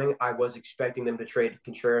underwhelming. I was expecting them to trade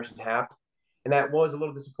Contreras and Hap, and that was a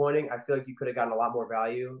little disappointing. I feel like you could have gotten a lot more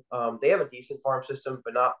value. They have a decent farm system,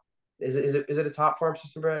 but Is it a top farm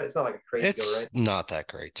system, Brad? It's not like a crazy deal, right? It's not that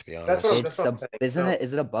great, to be That's what I'm, honest. that's It's what I'm a saying. isn't So it?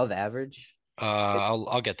 Is it above average?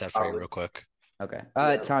 I'll get that for you probably, real quick. Okay.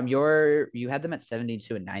 yeah, Tom, you had them at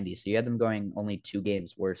 72 and 90, so you had them going only 2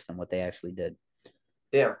 games worse than what they actually did.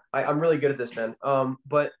 damn. I'm really good at this then.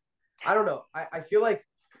 But I don't know. I feel like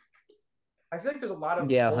there's a lot of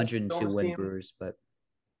Yeah, holes to fill in 102 this win team. Brewers, but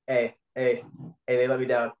Hey, they let me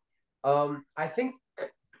down. I think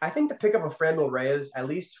to pick up a Framil Reyes, at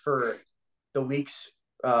least for the weeks,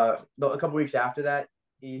 a couple weeks after that,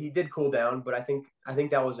 he did cool down, but I think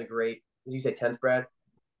that was a great, as you say, 10th, Brad.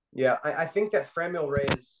 Yeah, I think that Framil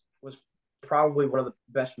Reyes was probably one of the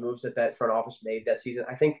best moves that front office made that season.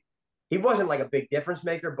 I think he wasn't like a big difference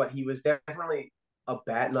maker, but he was definitely a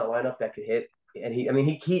bat in that lineup that could hit. And he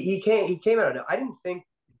came out of. I didn't think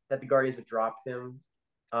that the Guardians would drop him,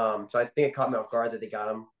 so I think it caught me off guard that they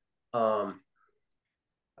got him. Um,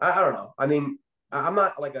 I don't know. I mean, I'm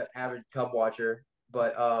not like an avid Cub watcher,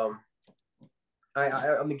 but on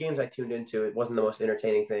the games I tuned into, it wasn't the most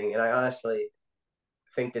entertaining thing, and I honestly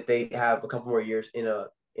think that they have a couple more years in a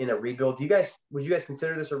rebuild. Would you guys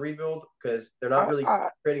consider this a rebuild? Because they're not I, really I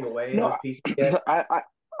trading away no, those pieces yet.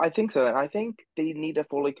 I think so, and I think they need to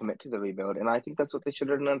fully commit to the rebuild, and I think that's what they should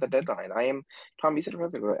have done at the deadline. Tom, you said it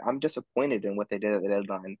perfectly. I'm disappointed in what they did at the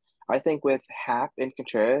deadline. I think with Hap and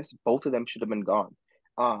Contreras, both of them should have been gone.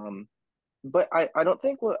 Um, but I don't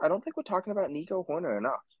think we're talking about Nico Horner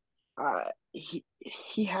enough.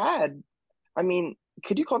 He had, I mean,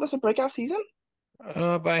 could you call this a breakout season?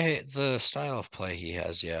 By the style of play he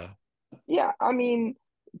has, yeah. Yeah, I mean,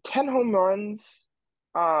 10 home runs,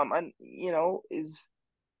 and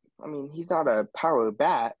I mean, he's not a power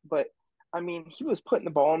bat, but I mean, he was putting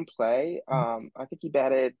the ball in play. I think he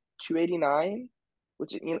batted 289,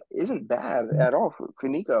 which isn't bad at all for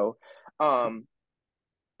Nico. Um,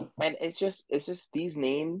 and it's just these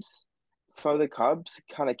names for the Cubs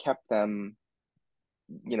kind of kept them,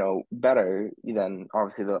 better than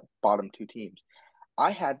obviously the bottom two teams.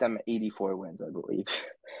 I had them at 84 wins, I believe.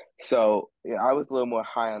 So yeah, I was a little more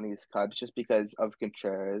high on these Cubs just because of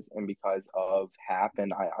Contreras and because of Hap,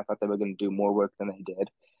 and I thought they were going to do more work than they did.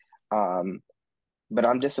 Um, but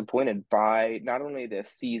I'm disappointed by not only the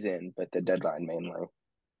season but the deadline mainly.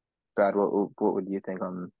 Brad, what would you think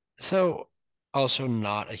on? So, also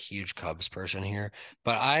not a huge Cubs person here,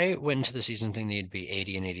 but I went into the season thinking they'd be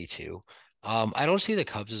 80 and 82. I don't see the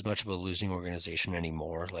Cubs as much of a losing organization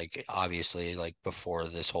anymore. Like obviously, like before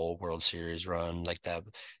this whole World Series run, like the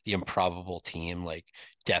improbable team, like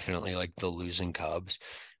definitely like the losing Cubs.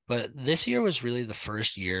 But this year was really the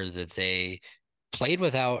first year that they played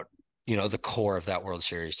without, the core of that World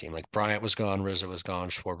Series team. Like Bryant was gone, Rizzo was gone,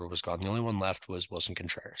 Schwarber was gone. The only one left was Wilson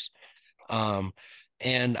Contreras. Um,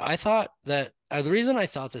 and I thought that the reason I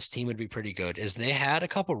thought this team would be pretty good is they had a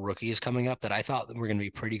couple rookies coming up that I thought were going to be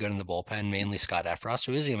pretty good in the bullpen, mainly Scott Efros,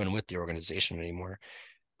 who isn't even with the organization anymore.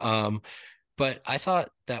 Um, but I thought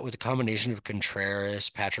that with a combination of Contreras,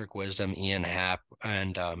 Patrick Wisdom, Ian Happ,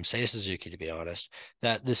 and Seiya Suzuki, to be honest,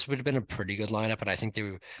 that this would have been a pretty good lineup. And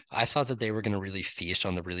I thought that they were going to really feast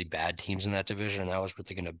on the really bad teams in that division, and that was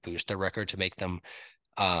really going to boost their record to make them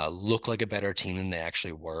look like a better team than they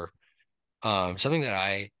actually were. Something that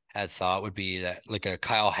I had thought would be that like a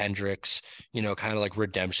Kyle Hendricks, kind of like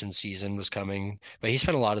redemption season was coming, but he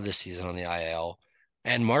spent a lot of this season on the IL.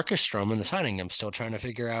 And Marcus Stroman, the signing, I'm still trying to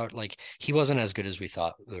figure out. Like he wasn't as good as we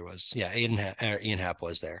thought there was. Yeah, Ian Happ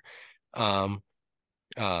was there. Um,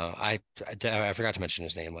 I forgot to mention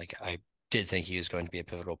his name. Like I did think he was going to be a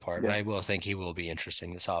pivotal part, and Yeah. I will think he will be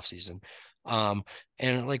interesting this offseason. Um,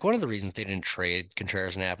 and like one of the reasons they didn't trade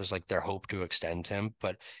Contreras and App is like their hope to extend him,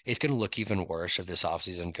 but it's going to look even worse if this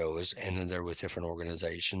offseason goes and then they're with different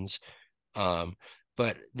organizations. Um,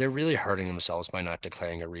 but they're really hurting themselves by not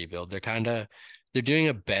declaring a rebuild. They're doing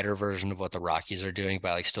a better version of what the Rockies are doing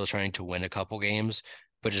by like still trying to win a couple games,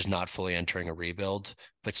 but just not fully entering a rebuild,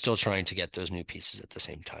 but still trying to get those new pieces at the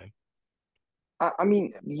same time. I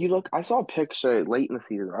mean, you look. I saw a picture late in the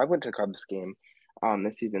season. I went to a Cubs game,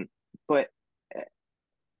 this season, but uh,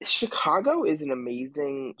 Chicago is an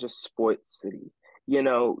amazing just sports city. You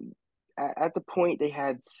know, at the point they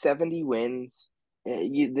had 70 wins.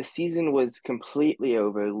 The season was completely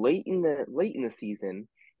over. Late in the season,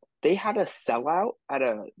 they had a sellout at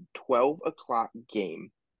a 12 o'clock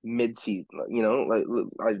game mid-season.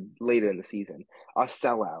 Like later in the season, a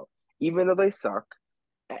sellout, even though they suck.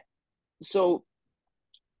 So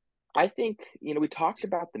I think, we talked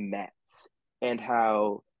about the Mets and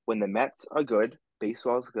how when the Mets are good,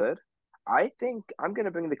 baseball's good. I think I'm going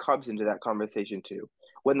to bring the Cubs into that conversation too.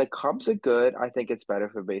 When the Cubs are good, I think it's better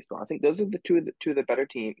for baseball. I think those are the two of the better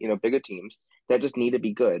team, bigger teams that just need to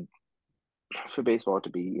be good. for baseball to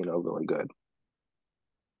be, really good.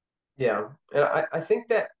 Yeah, and I think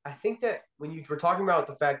that when you were talking about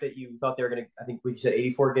the fact that you thought they were gonna, I think we said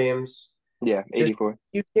 84 games. Yeah, Just 84.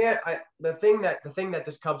 you can't. The thing that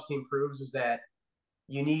this Cubs team proves is that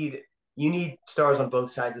you need you need stars on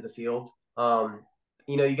both sides of the field.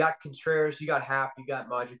 You got Contreras, you got Happ, you got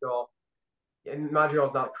Madrigal. And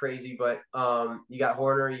Madrigal's not crazy, but you got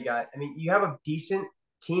Horner, I mean, you have a decent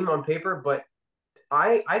team on paper, but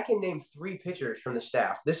I can name three pitchers from the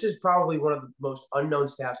staff. This is probably one of the most unknown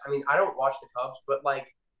staffs. I mean, I don't watch the Cubs, but like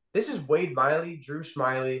this is Wade Miley, Drew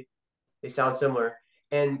Smiley. They sound similar,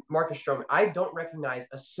 and Marcus Stroman. I don't recognize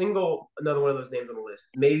a single another one of those names on the list.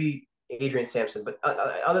 Maybe Adrian Sampson, but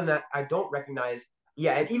other than that, I don't recognize.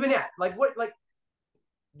 Yeah, and even that, like what, like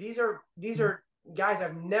these are guys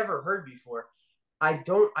I've never heard before. I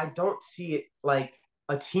don't see it like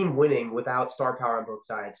a team winning without star power on both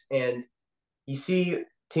sides, and you see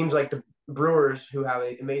teams like the Brewers who have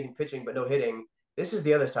amazing pitching but no hitting. This is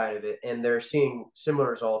the other side of it, and they're seeing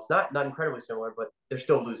similar results. Not incredibly similar, but they're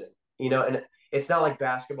still losing. And it's not like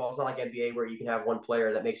basketball. It's not like NBA where you can have one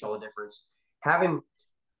player that makes all the difference. Having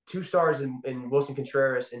two stars in Wilson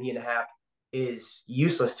Contreras and he and a half is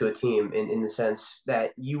useless to a team in the sense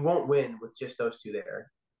that you won't win with just those two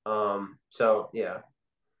there. So yeah,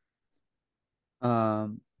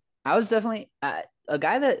 Um, I was definitely a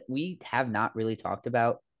guy that we have not really talked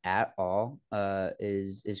about at all.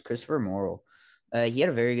 Is Christopher Morrell. He had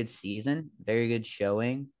a very good season, very good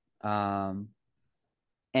showing. Um,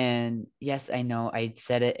 and yes, I know I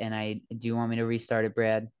said it, and I do you want me to restart it,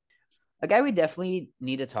 Brad? A guy we definitely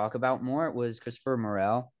need to talk about more was Christopher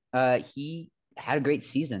Morel. He had a great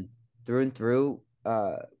season through and through.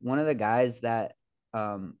 One of the guys that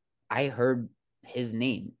I heard his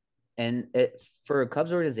name, and for a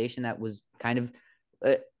Cubs organization that was kind of,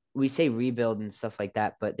 uh, we say rebuild and stuff like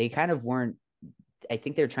that, but they kind of weren't. I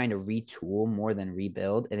think they're trying to retool more than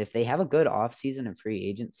rebuild. And if they have a good offseason and free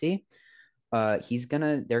agency,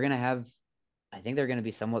 they're gonna have I think they're going to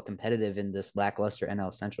be somewhat competitive in this lackluster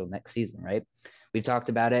NL Central next season, right? We've talked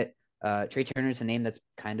about it. Trey Turner is a name that's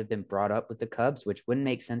kind of been brought up with the Cubs, which wouldn't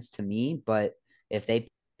make sense to me. But if they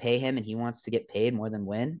pay him and he wants to get paid more than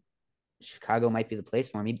win, Chicago might be the place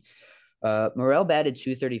for him. Morel batted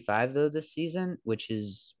 235 though this season, which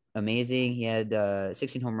is amazing. He had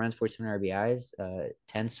 16 home runs, 47 RBIs,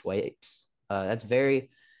 10 swipes. That's very,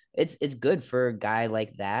 it's good for a guy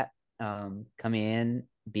like that coming in,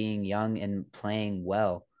 being young and playing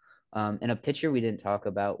well. And a pitcher we didn't talk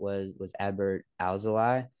about was Adbert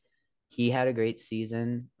Alzolay. He had a great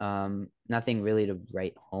season. Nothing really to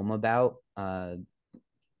write home about.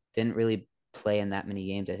 Didn't really play in that many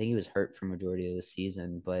games. I think he was hurt for majority of the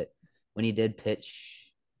season, but when he did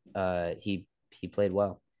pitch, he played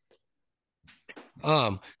well.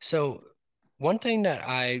 So one thing that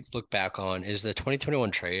I look back on is the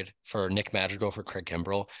 2021 trade for Nick Madrigal for Craig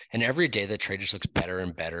Kimbrell, and every day that trade just looks better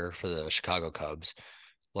and better for the Chicago Cubs,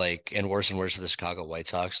 like, and worse for the Chicago White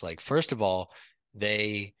Sox. Like, first of all,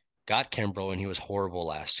 they got Kimbrell and he was horrible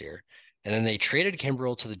last year. And then they traded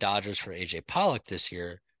Kimbrell to the Dodgers for AJ Pollock this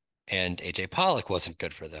year, and AJ Pollock wasn't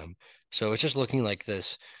good for them. So it's just looking like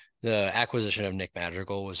this. The acquisition of Nick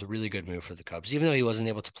Madrigal was a really good move for the Cubs, even though he wasn't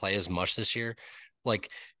able to play as much this year.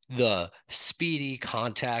 Like the speedy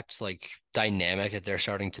contact, like dynamic that they're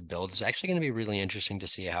starting to build is actually going to be really interesting to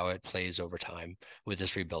see how it plays over time with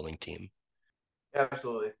this rebuilding team.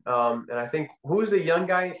 absolutely. And I think who's the young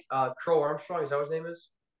guy? Crow Armstrong, is that what his name is?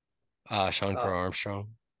 Sean Uh, Crow Armstrong.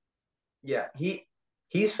 yeah,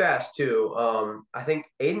 he's fast too. I think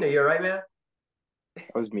Aiden, are you all right, man?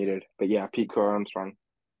 I was muted, but yeah, Pete Crow Armstrong.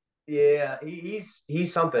 Yeah,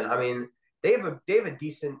 he's something. I mean, they have a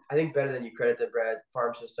decent, I think better than you credit the Brad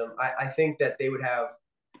farm system. I think that they would have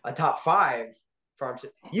a top five farm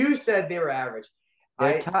system. You said they were average.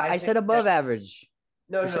 They're I top. I I think said above that average.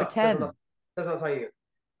 no, For no, sure, no. ten. That's what I'm telling you.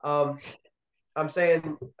 Um, I'm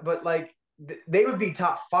saying, but like they would be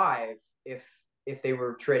top five if if they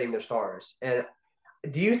were trading their stars. And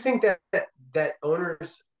do you think that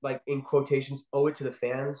owners, like in quotations, owe it to the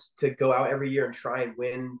fans to go out every year and try and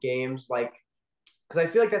win games? Like, because I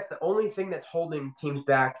feel like that's the only thing that's holding teams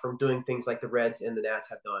back from doing things like the Reds and the Nats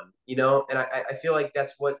have done. And I feel like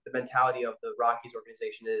that's what the mentality of the Rockies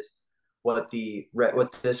organization is. What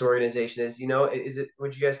this organization is. Is it?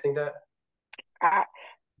 Would you guys think that? I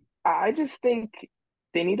I just think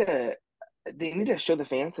they need to they need to show the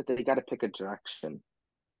fans that they got to pick a direction.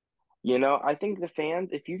 I think the fans,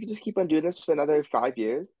 if you just keep on doing this for another 5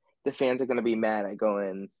 years, the fans are going to be mad at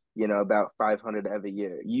going, about 500 every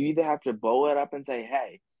year. You either have to blow it up and say,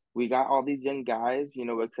 hey, We got all these young guys,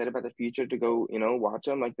 we're excited about the future to go, watch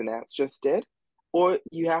them like the Nats just did. Or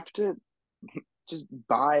you have to just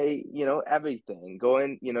buy, everything. Go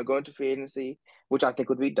into free agency, which I think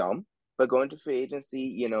would be dumb, but go into free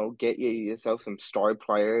agency, get yourself some star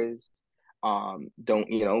players.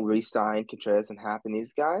 Don't, re-sign Contreras and Happ and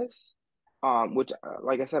these guys. Which,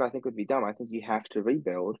 like I said, I think would be dumb. I think you have to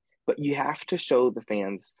rebuild, but you have to show the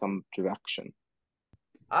fans some direction.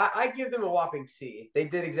 I give them a whopping C. They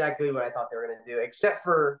did exactly what I thought they were going to do, except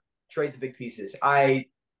for trade the big pieces. I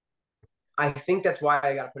think that's why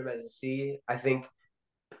I got to put them as a C. I think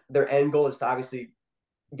their end goal is to obviously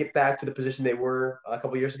get back to the position they were a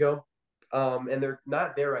couple years ago, and they're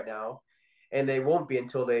not there right now, and they won't be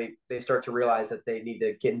until they start to realize that they need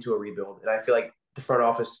to get into a rebuild. And I feel like the front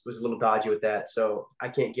office was a little dodgy with that, so I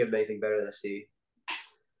can't give them anything better than a C.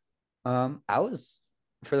 I was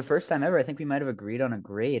for the first time ever, I think we might have agreed on a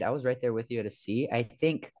grade. I was right there with you at a C. I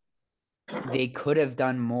think they could have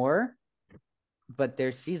done more, but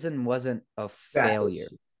their season wasn't a failure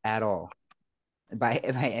Backwards. at all. By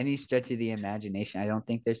any stretch of the imagination. I don't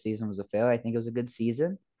think their season was a failure. I think it was a good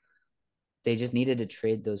season. They just needed to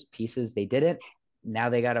trade those pieces. They didn't. Now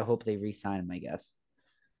they gotta hope they re-sign them, I guess.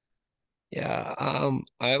 Yeah,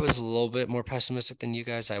 I was a little bit more pessimistic than you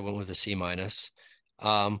guys. I went with a C minus.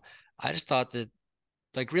 Um, I just thought that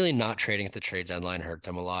like really not trading at the trade deadline hurt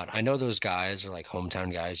them a lot. I know those guys are like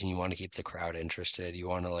hometown guys and you want to keep the crowd interested. You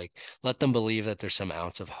want to like let them believe that there's some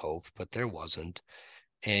ounce of hope, but there wasn't.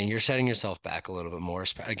 And you're setting yourself back a little bit more,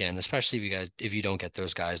 again, especially if you don't get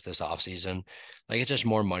those guys this offseason. Like it's just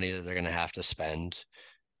more money that they're going to have to spend.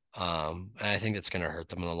 And I think that's going to hurt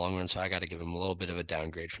them in the long run. So I got to give them a little bit of a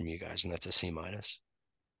downgrade from you guys, and that's a C minus.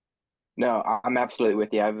 No, I'm absolutely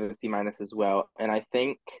with you. I have a C minus as well, and I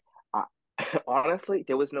think, uh, honestly,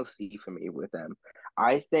 there was no C for me with them.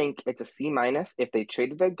 I think it's a C minus. If they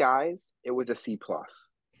traded their guys, it was a C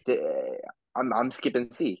plus. I'm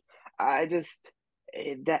skipping C. I just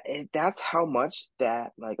that's how much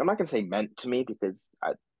that, like, I'm not gonna say meant to me because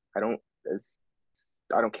I don't it's,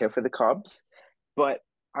 I don't care for the Cubs, but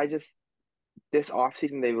I just this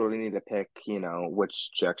offseason they really need to pick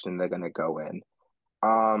which direction they're gonna go in.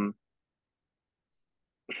 Um,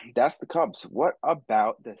 That's the Cubs. What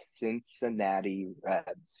about the Cincinnati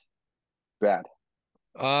Reds? Brad.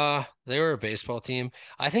 They were a baseball team.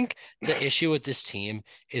 I think the issue with this team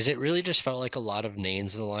is it really just felt like a lot of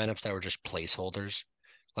names in the lineups that were just placeholders.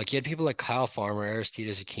 Like you had people like Kyle Farmer,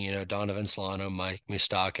 Aristides Aquino, Donovan Solano, Mike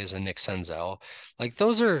Moustakas, and Nick Senzel. Like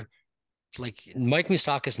those are like Mike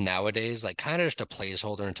Moustakas nowadays, like kind of just a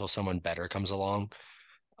placeholder until someone better comes along.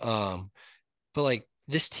 Um, but like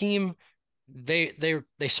this team, they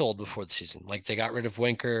sold before the season. Like they got rid of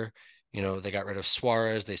Winker, they got rid of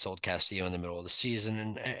Suarez, they sold Castillo in the middle of the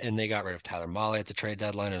season, and they got rid of Tyler Mahle at the trade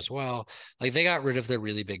deadline as well. Like they got rid of their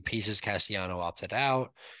really big pieces. Castellano opted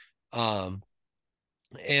out. Um,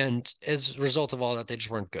 and as a result of all that, they just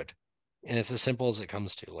weren't good. And it's as simple as it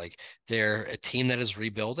comes to. Like they're a team that is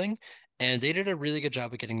rebuilding, and they did a really good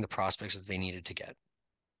job of getting the prospects that they needed to get.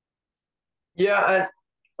 Yeah,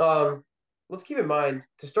 and let's keep in mind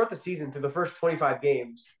to start the season through the first 25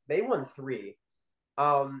 games, they won three.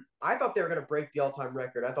 I thought they were going to break the all-time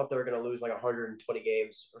record. I thought they were going to lose like 120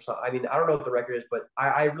 games or something. I mean, I don't know what the record is, but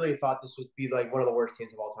I really thought this would be like one of the worst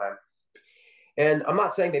teams of all time. And I'm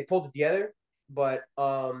not saying they pulled it together, but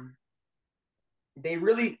they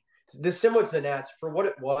really this similar to the Nats for what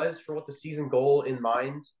it was, for what the season goal in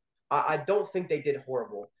mind. I don't think they did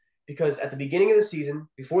horrible because at the beginning of the season,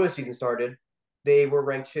 before the season started, they were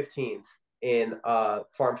ranked 15th in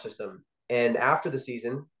farm system, and after the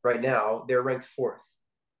season, right now they're ranked fourth.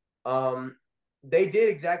 Um, they did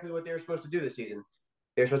exactly what they were supposed to do this season.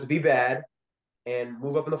 They're supposed to be bad and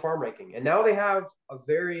move up in the farm ranking, and now they have a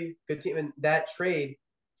very good team. And that trade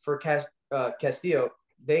for Castillo,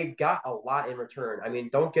 they got a lot in return. I mean,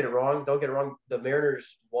 don't get it wrong. Don't get it wrong. The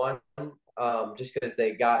Mariners won just because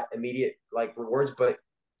they got immediate like rewards, but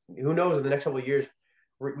who knows in the next couple of years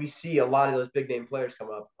we see a lot of those big name players come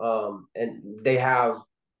up, and they have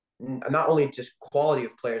not only just quality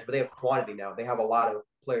of players, but they have quantity now. They have a lot of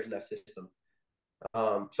players in that system.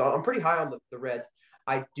 So I'm pretty high on the Reds.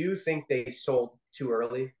 I do think they sold too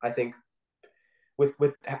early. I think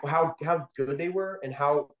with how good they were and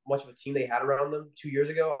how much of a team they had around them 2 years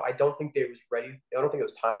ago, I don't think they was ready. I don't think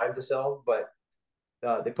it was time to sell, but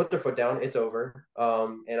they put their foot down. It's over,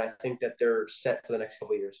 and I think that they're set for the next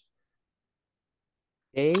couple of years.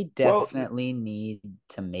 They Well, definitely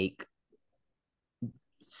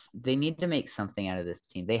they need to make something out of this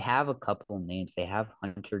team. They have a couple names. They have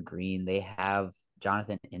Hunter Green. They have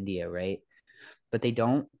Jonathan India, right? But they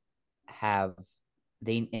don't have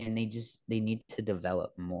they need to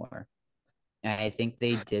develop more. And I think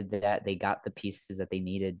they did that. They got the pieces that they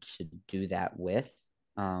needed to do that with.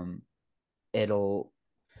 Um, it'll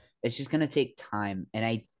it's just gonna take time, and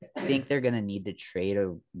I think they're gonna need to trade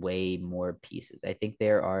away more pieces. I think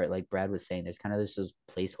there are, like Brad was saying, there's kind of just those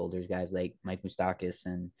placeholders, guys like Mike Moustakis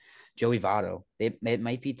and Joey Votto. It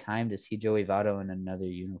might be time to see Joey Votto in another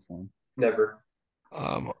uniform. Never.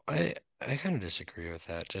 I kind of disagree with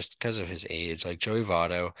that just because of his age. Like Joey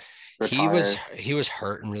Votto, Retire. he was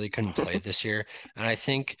hurt and really couldn't play this year. And I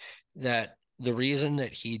think that the reason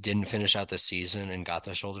that he didn't finish out the season and got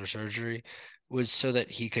the shoulder surgery was so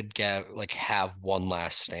that he could get like have one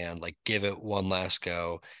last stand, like give it one last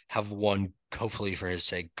go, have one hopefully for his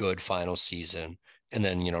sake good final season. And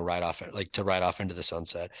then, ride off like to ride off into the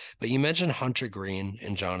sunset. But you mentioned Hunter Green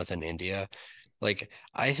and Jonathan India. Like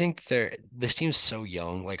I think this team's so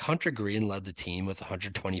young. Like Hunter Green led the team with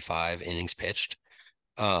 125 innings pitched.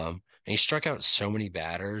 And he struck out so many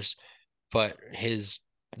batters, but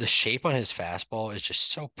the shape on his fastball is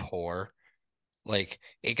just so poor. Like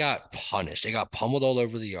it got punished. It got pummeled all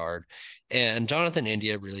over the yard. And Jonathan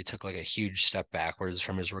India really took like a huge step backwards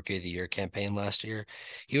from his Rookie of the Year campaign last year.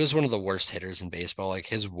 He was one of the worst hitters in baseball. Like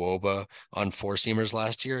his WOBA on four seamers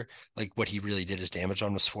last year, like what he really did his damage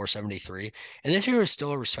on was 473. And this year was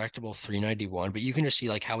still a respectable 391, but you can just see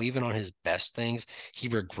like how even on his best things, he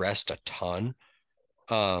regressed a ton.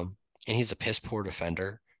 And he's a piss poor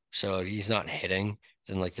defender. So if he's not hitting,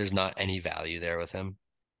 then like there's not any value there with him.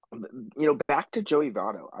 Back to Joey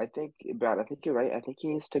Votto. I think, Brad, I think you're right. I think he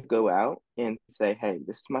needs to go out and say, hey,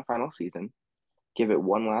 this is my final season. Give it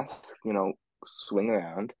one last, swing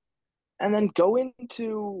around. And then go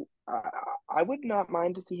into, I would not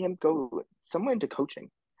mind to see him go somewhere into coaching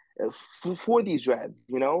for these Reds,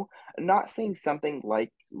 Not saying something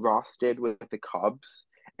like Ross did with the Cubs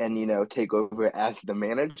and, take over as the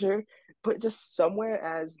manager, but just somewhere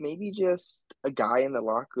as maybe just a guy in the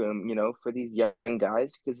locker room, for these young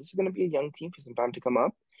guys, because this is going to be a young team for some time to come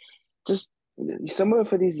up. Just somewhere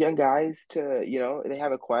for these young guys to, they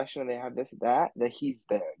have a question, they have this, that he's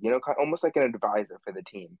there, almost like an advisor for the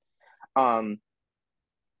team.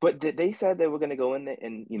 But they said they were going to go in there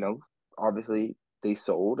and, obviously they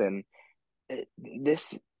sold. And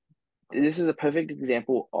this is a perfect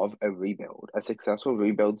example of a rebuild, a successful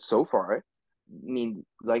rebuild so far. I mean,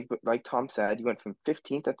 like Tom said, he went from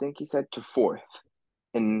 15th, I think he said, to fourth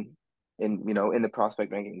in in the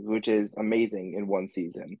prospect rankings, which is amazing in one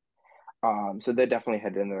season. So they're definitely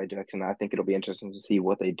headed in the right direction. I think it'll be interesting to see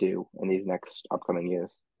what they do in these next upcoming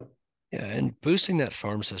years. Yeah, and boosting that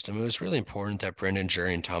farm system, it was really important that Brendan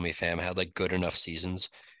Jury and Tommy Pham had like good enough seasons.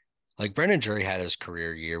 Like Brendan Jury had his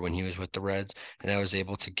career year when he was with the Reds, and I was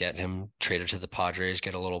able to get him traded to the Padres,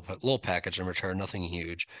 get a little package in return, nothing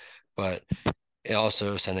huge, but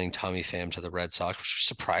also sending Tommy Pham to the Red Sox, which was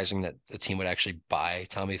surprising that the team would actually buy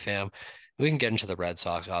Tommy Pham. We can get into the Red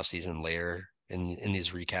Sox offseason later in these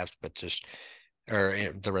recaps, but just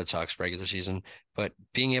or the Red Sox regular season, but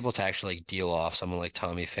being able to actually like deal off someone like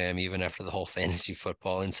Tommy Pham, even after the whole fantasy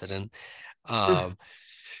football incident, um,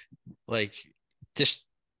 like just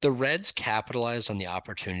the Reds capitalized on the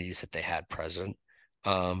opportunities that they had present.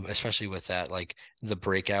 Especially with that, like the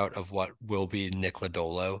breakout of what will be Nick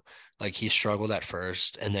Lodolo. Like he struggled at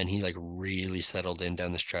first and then he like really settled in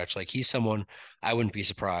down the stretch. Like he's someone I wouldn't be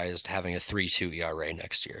surprised having a 3.2 ERA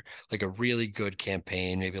next year. Like a really good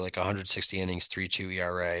campaign, maybe like 160 innings, 3.2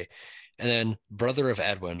 ERA. And then brother of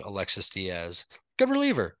Edwin, Alexis Diaz, good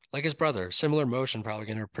reliever, like his brother, similar motion, probably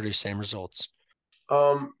going to produce same results.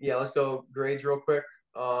 Yeah, let's go grades real quick.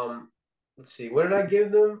 Let's see. What did I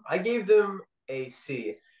give them? I gave them a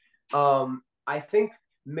C. I think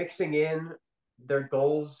mixing in their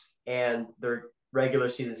goals and their regular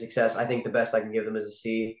season success, I think the best I can give them is a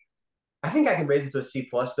C. I think I can raise it to a C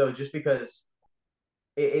plus though, just because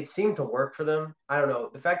it seemed to work for them. I don't know.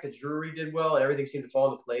 The fact that Drury did well and everything seemed to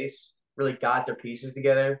fall into place really got their pieces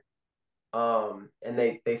together. And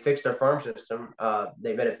they fixed their farm system.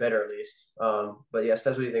 They made it better at least. But yes,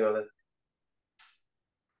 that's what you think on it.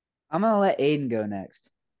 I'm gonna let Aiden go next.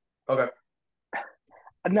 Okay.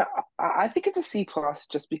 No, I think it's a C plus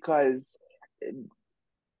just because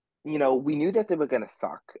we knew that they were gonna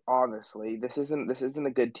suck. Obviously, this isn't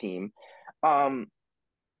a good team. Um,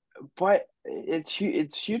 but it's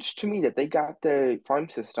huge to me that they got the farm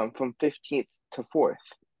system from 15th to fourth.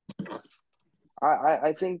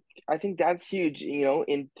 I think that's huge,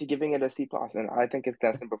 into giving it a C plus, and I think it's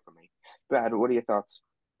that simple for me. Brad, what are your thoughts?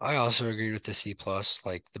 I also agree with the C plus.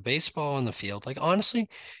 Like the baseball on the field, like honestly,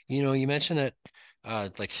 you mentioned that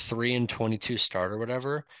like 3 and 22 start or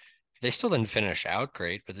whatever. They still didn't finish out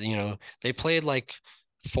great, but they played like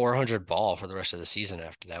 400 ball for the rest of the season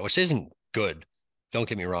after that, which isn't good. Don't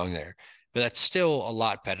get me wrong there, but that's still a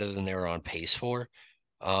lot better than they were on pace for.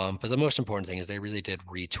 But the most important thing is they really did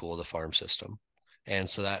retool the farm system, and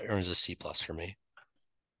so that earns a C plus for me.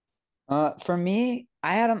 For me,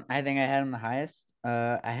 I had him. I think I had him the highest.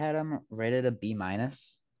 I had him rated a B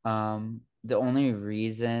minus. The only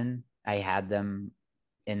reason I had them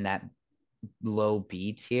in that low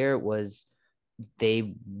B tier was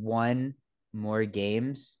they won more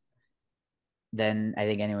games than I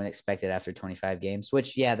think anyone expected after 25 games,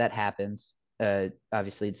 which, yeah, that happens.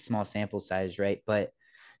 Obviously, it's small sample size, right? But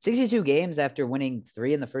 62 games after winning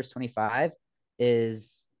three in the first 25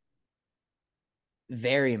 is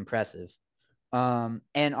very impressive.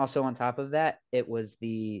 And also on top of that, it was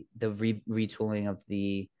the retooling of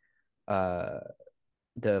uh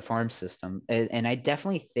the farm system, and I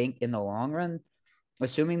definitely think in the long run,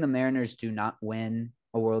 assuming the Mariners do not win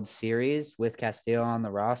a World Series with Castillo on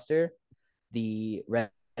the roster, the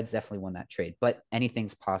Reds definitely won that trade. But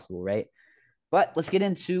anything's possible, right? But let's get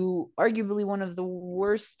into arguably one of the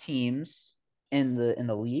worst teams in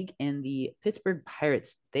the league, and the Pittsburgh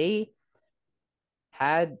Pirates. They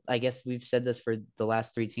had, I guess we've said this for the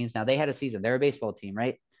last three teams now, they had a season. They're a baseball team,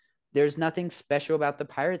 right? There's nothing special about the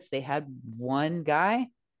Pirates. They had one guy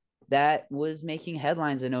that was making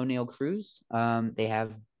headlines in O'Neill Cruz. They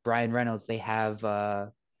have Brian Reynolds. They have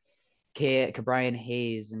Brian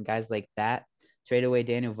Hayes and guys like that. Trade away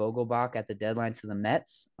Daniel Vogelbach at the deadline to the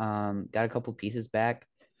Mets. Got a couple pieces back.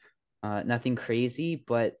 Nothing crazy,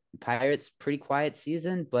 but Pirates pretty quiet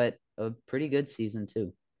season, but a pretty good season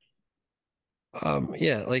too.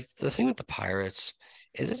 Yeah, like the thing with the Pirates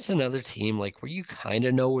is it's another team like where you kind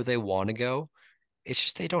of know where they want to go. It's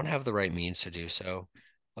just they don't have the right means to do so.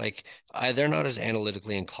 Like they're not as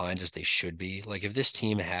analytically inclined as they should be. Like if this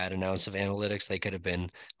team had an ounce of analytics, they could have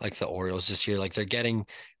been like the Orioles this year. Like they're getting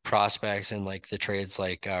prospects and like the trades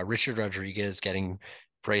like Richard Rodriguez getting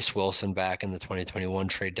Bryce Wilson back in the 2021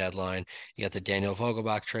 trade deadline. You got the Daniel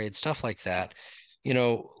Vogelbach trade, stuff like that.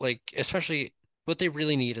 Like especially what they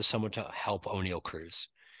really need is someone to help O'Neill Cruz.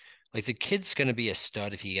 Like the kid's going to be a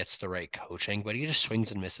stud if he gets the right coaching, but he just swings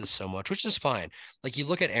and misses so much, which is fine. Like you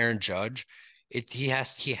look at Aaron Judge, he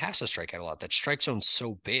has to strike out a lot. That strike zone's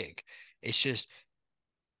so big. It's just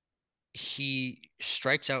he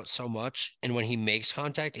strikes out so much, and when he makes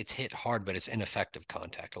contact, it's hit hard, but it's ineffective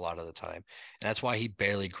contact a lot of the time. And that's why he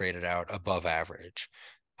barely graded out above average.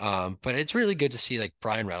 But it's really good to see like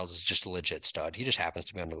Brian Reynolds is just a legit stud. He just happens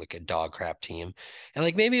to be on like a dog crap team. And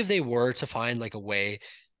like maybe if they were to find like a way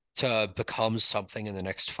to become something in the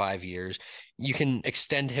next 5 years, you can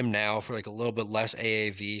extend him now for like a little bit less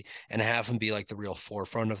AAV and have him be like the real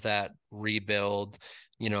forefront of that rebuild,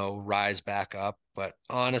 rise back up. But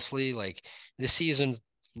honestly, like this season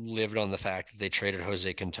lived on the fact that they traded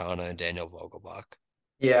Jose Quintana and Daniel Vogelbach.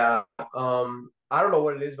 Yeah. I don't know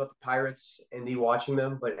what it is about the Pirates and me watching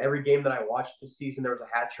them, but every game that I watched this season, there was a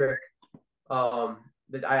hat trick. Um,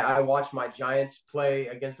 that I watched my Giants play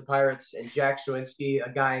against the Pirates, and Jack Swinsky, a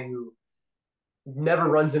guy who never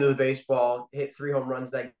runs into the baseball, hit 3 home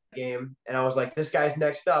runs that game. And I was like, this guy's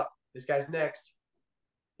next up. This guy's next.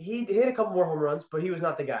 He hit a couple more home runs, but he was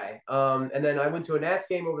not the guy. And then I went to a Nats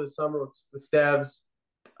game over the summer with Stabs.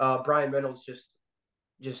 Brian Reynolds just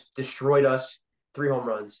destroyed us, 3 home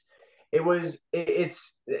runs.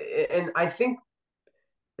 It's and I think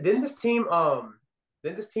didn't this team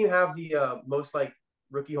didn't this team have the most like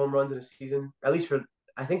rookie home runs in a season? At least for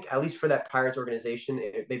that Pirates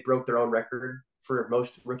organization, they broke their own record for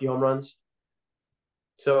most rookie home runs.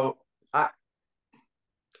 So I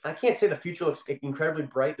I can't say the future looks incredibly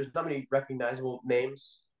bright. There's not many recognizable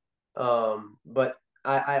names, but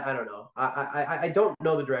I don't know. I don't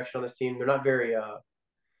know the direction on this team. They're not very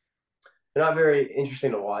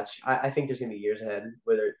interesting to watch. I think there's gonna be years ahead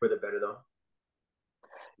where they're better though.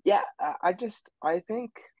 Yeah, I think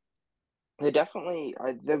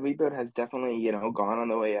the rebuild has definitely, gone on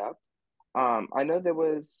the way up. I know there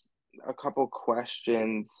was a couple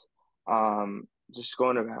questions, just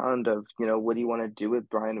going around of, what do you want to do with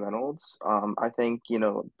Brian Reynolds? I think,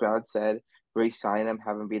 Brad said re-sign him,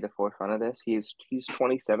 have him be the forefront of this. He's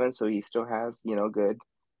 27, so he still has, good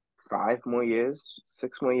 5 more years,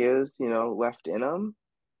 6 more years, left in him.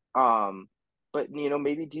 Um, but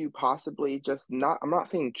maybe do you possibly just not? I'm not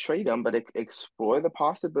saying trade him, but explore the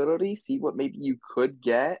possibility, see what maybe you could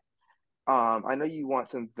get. I know you want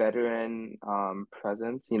some veteran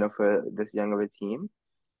presence, for this young of a team.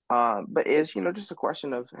 But it's just a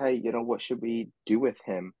question of, hey, what should we do with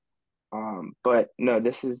him? But no,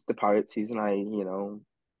 this is the Pirate season I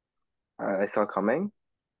saw coming.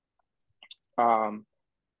 Um,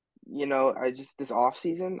 I just this off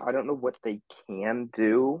season, I don't know what they can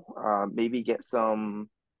do. Maybe get some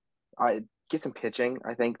pitching.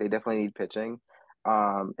 I think they definitely need pitching.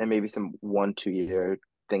 And maybe some 1-2 year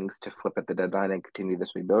things to flip at the deadline and continue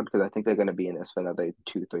this rebuild because I think they're going to be in this for another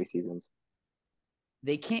 2-3 seasons.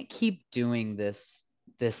 They can't keep doing this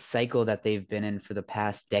cycle that they've been in for the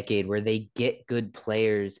past decade where they get good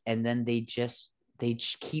players and then they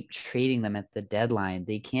keep trading them at the deadline.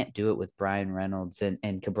 They can't do it with Brian Reynolds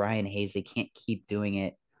and Brian Hayes. They can't keep doing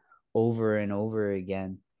it over and over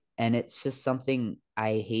again. And it's just something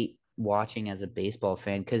I hate watching as a baseball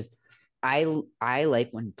fan because I like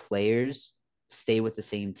when players stay with the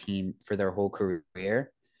same team for their whole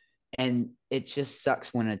career. And it just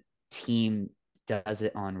sucks when a team does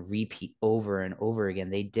it on repeat over and over again.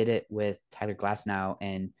 They did it with Tyler Glasnow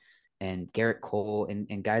and Garrett Cole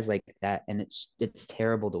and guys like that. And it's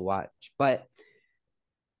terrible to watch. But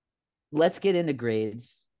let's get into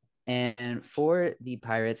grades. And for the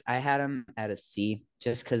Pirates, I had them at a C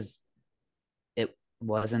just because it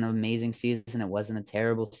wasn't an amazing season. It wasn't a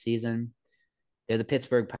terrible season. They're the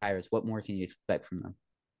Pittsburgh Pirates. What more can you expect from them?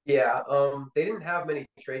 Yeah, they didn't have many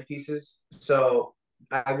trade pieces, so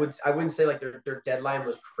I wouldn't say like their deadline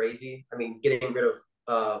was crazy. I mean, getting rid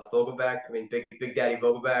of Vogelback, I mean Big Daddy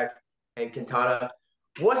Vogelback and Quintana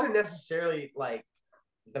wasn't necessarily like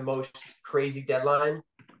the most crazy deadline.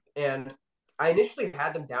 And I initially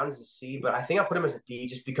had them down as a C, but I think I put them as a D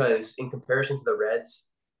just because in comparison to the Reds,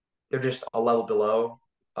 they're just a level below.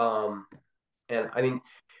 Um, and I mean,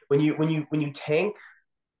 when you tank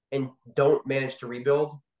and don't manage to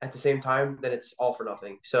rebuild at the same time, then it's all for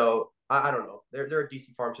nothing. So I don't know. They're a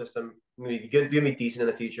decent farm system. Maybe good, gonna be decent in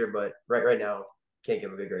the future, but right now can't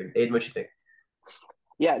give them a good grade. Aiden, what you think?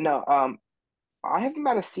 Yeah, no. I have them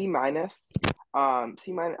at a C minus.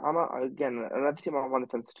 C minus. Again another team I want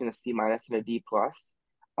to fence between a C minus and a D plus.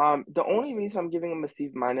 The only reason I'm giving them a C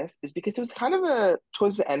minus is because it was kind of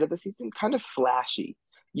towards the end of the season, kind of flashy.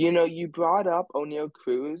 You brought up O'Neal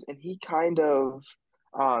Cruz, and he kind of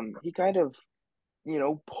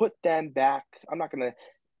put them back.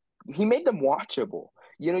 He made them watchable.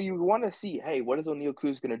 You want to see, hey, what is O'Neal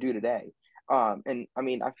Cruz going to do today? And I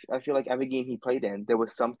mean, I feel like every game he played in, there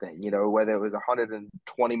was something, whether it was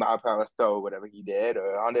 120-mile-per-hour throw, whatever he did,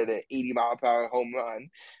 or 180-mile-per-hour home run,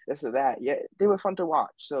 this or that. Yeah, they were fun to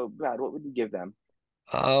watch. So, Brad, what would you give them?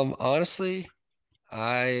 Honestly,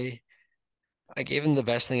 I I gave them the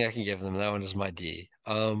best thing I can give them. And that one is my D.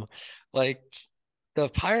 Like the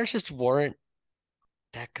Pirates just weren't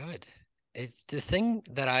that good. The thing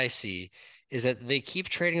that I see is that they keep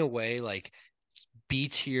trading away like B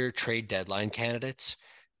tier trade deadline candidates.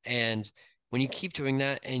 And when you keep doing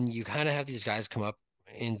that and you kind of have these guys come up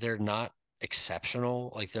and they're not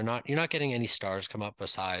exceptional, like you're not getting any stars come up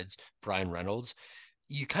besides Brian Reynolds,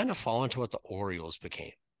 you kind of fall into what the Orioles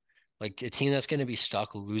became. Like a team that's going to be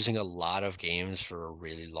stuck losing a lot of games for a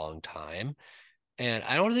really long time. And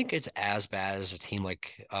I don't think it's as bad as a team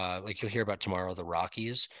like you'll hear about tomorrow, the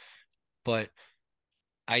Rockies, but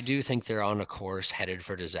I do think they're on a course headed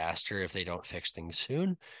for disaster if they don't fix things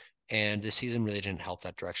soon. And this season really didn't help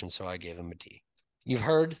that direction, so I gave them a D. You've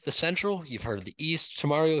heard the Central, you've heard the East.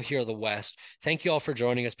 Tomorrow you'll hear the West. Thank you all for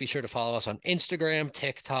joining us. Be sure to follow us on Instagram,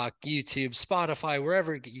 TikTok, YouTube, Spotify,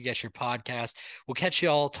 wherever you get your podcast. We'll catch you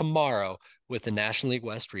all tomorrow with the National League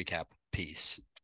West recap. Peace.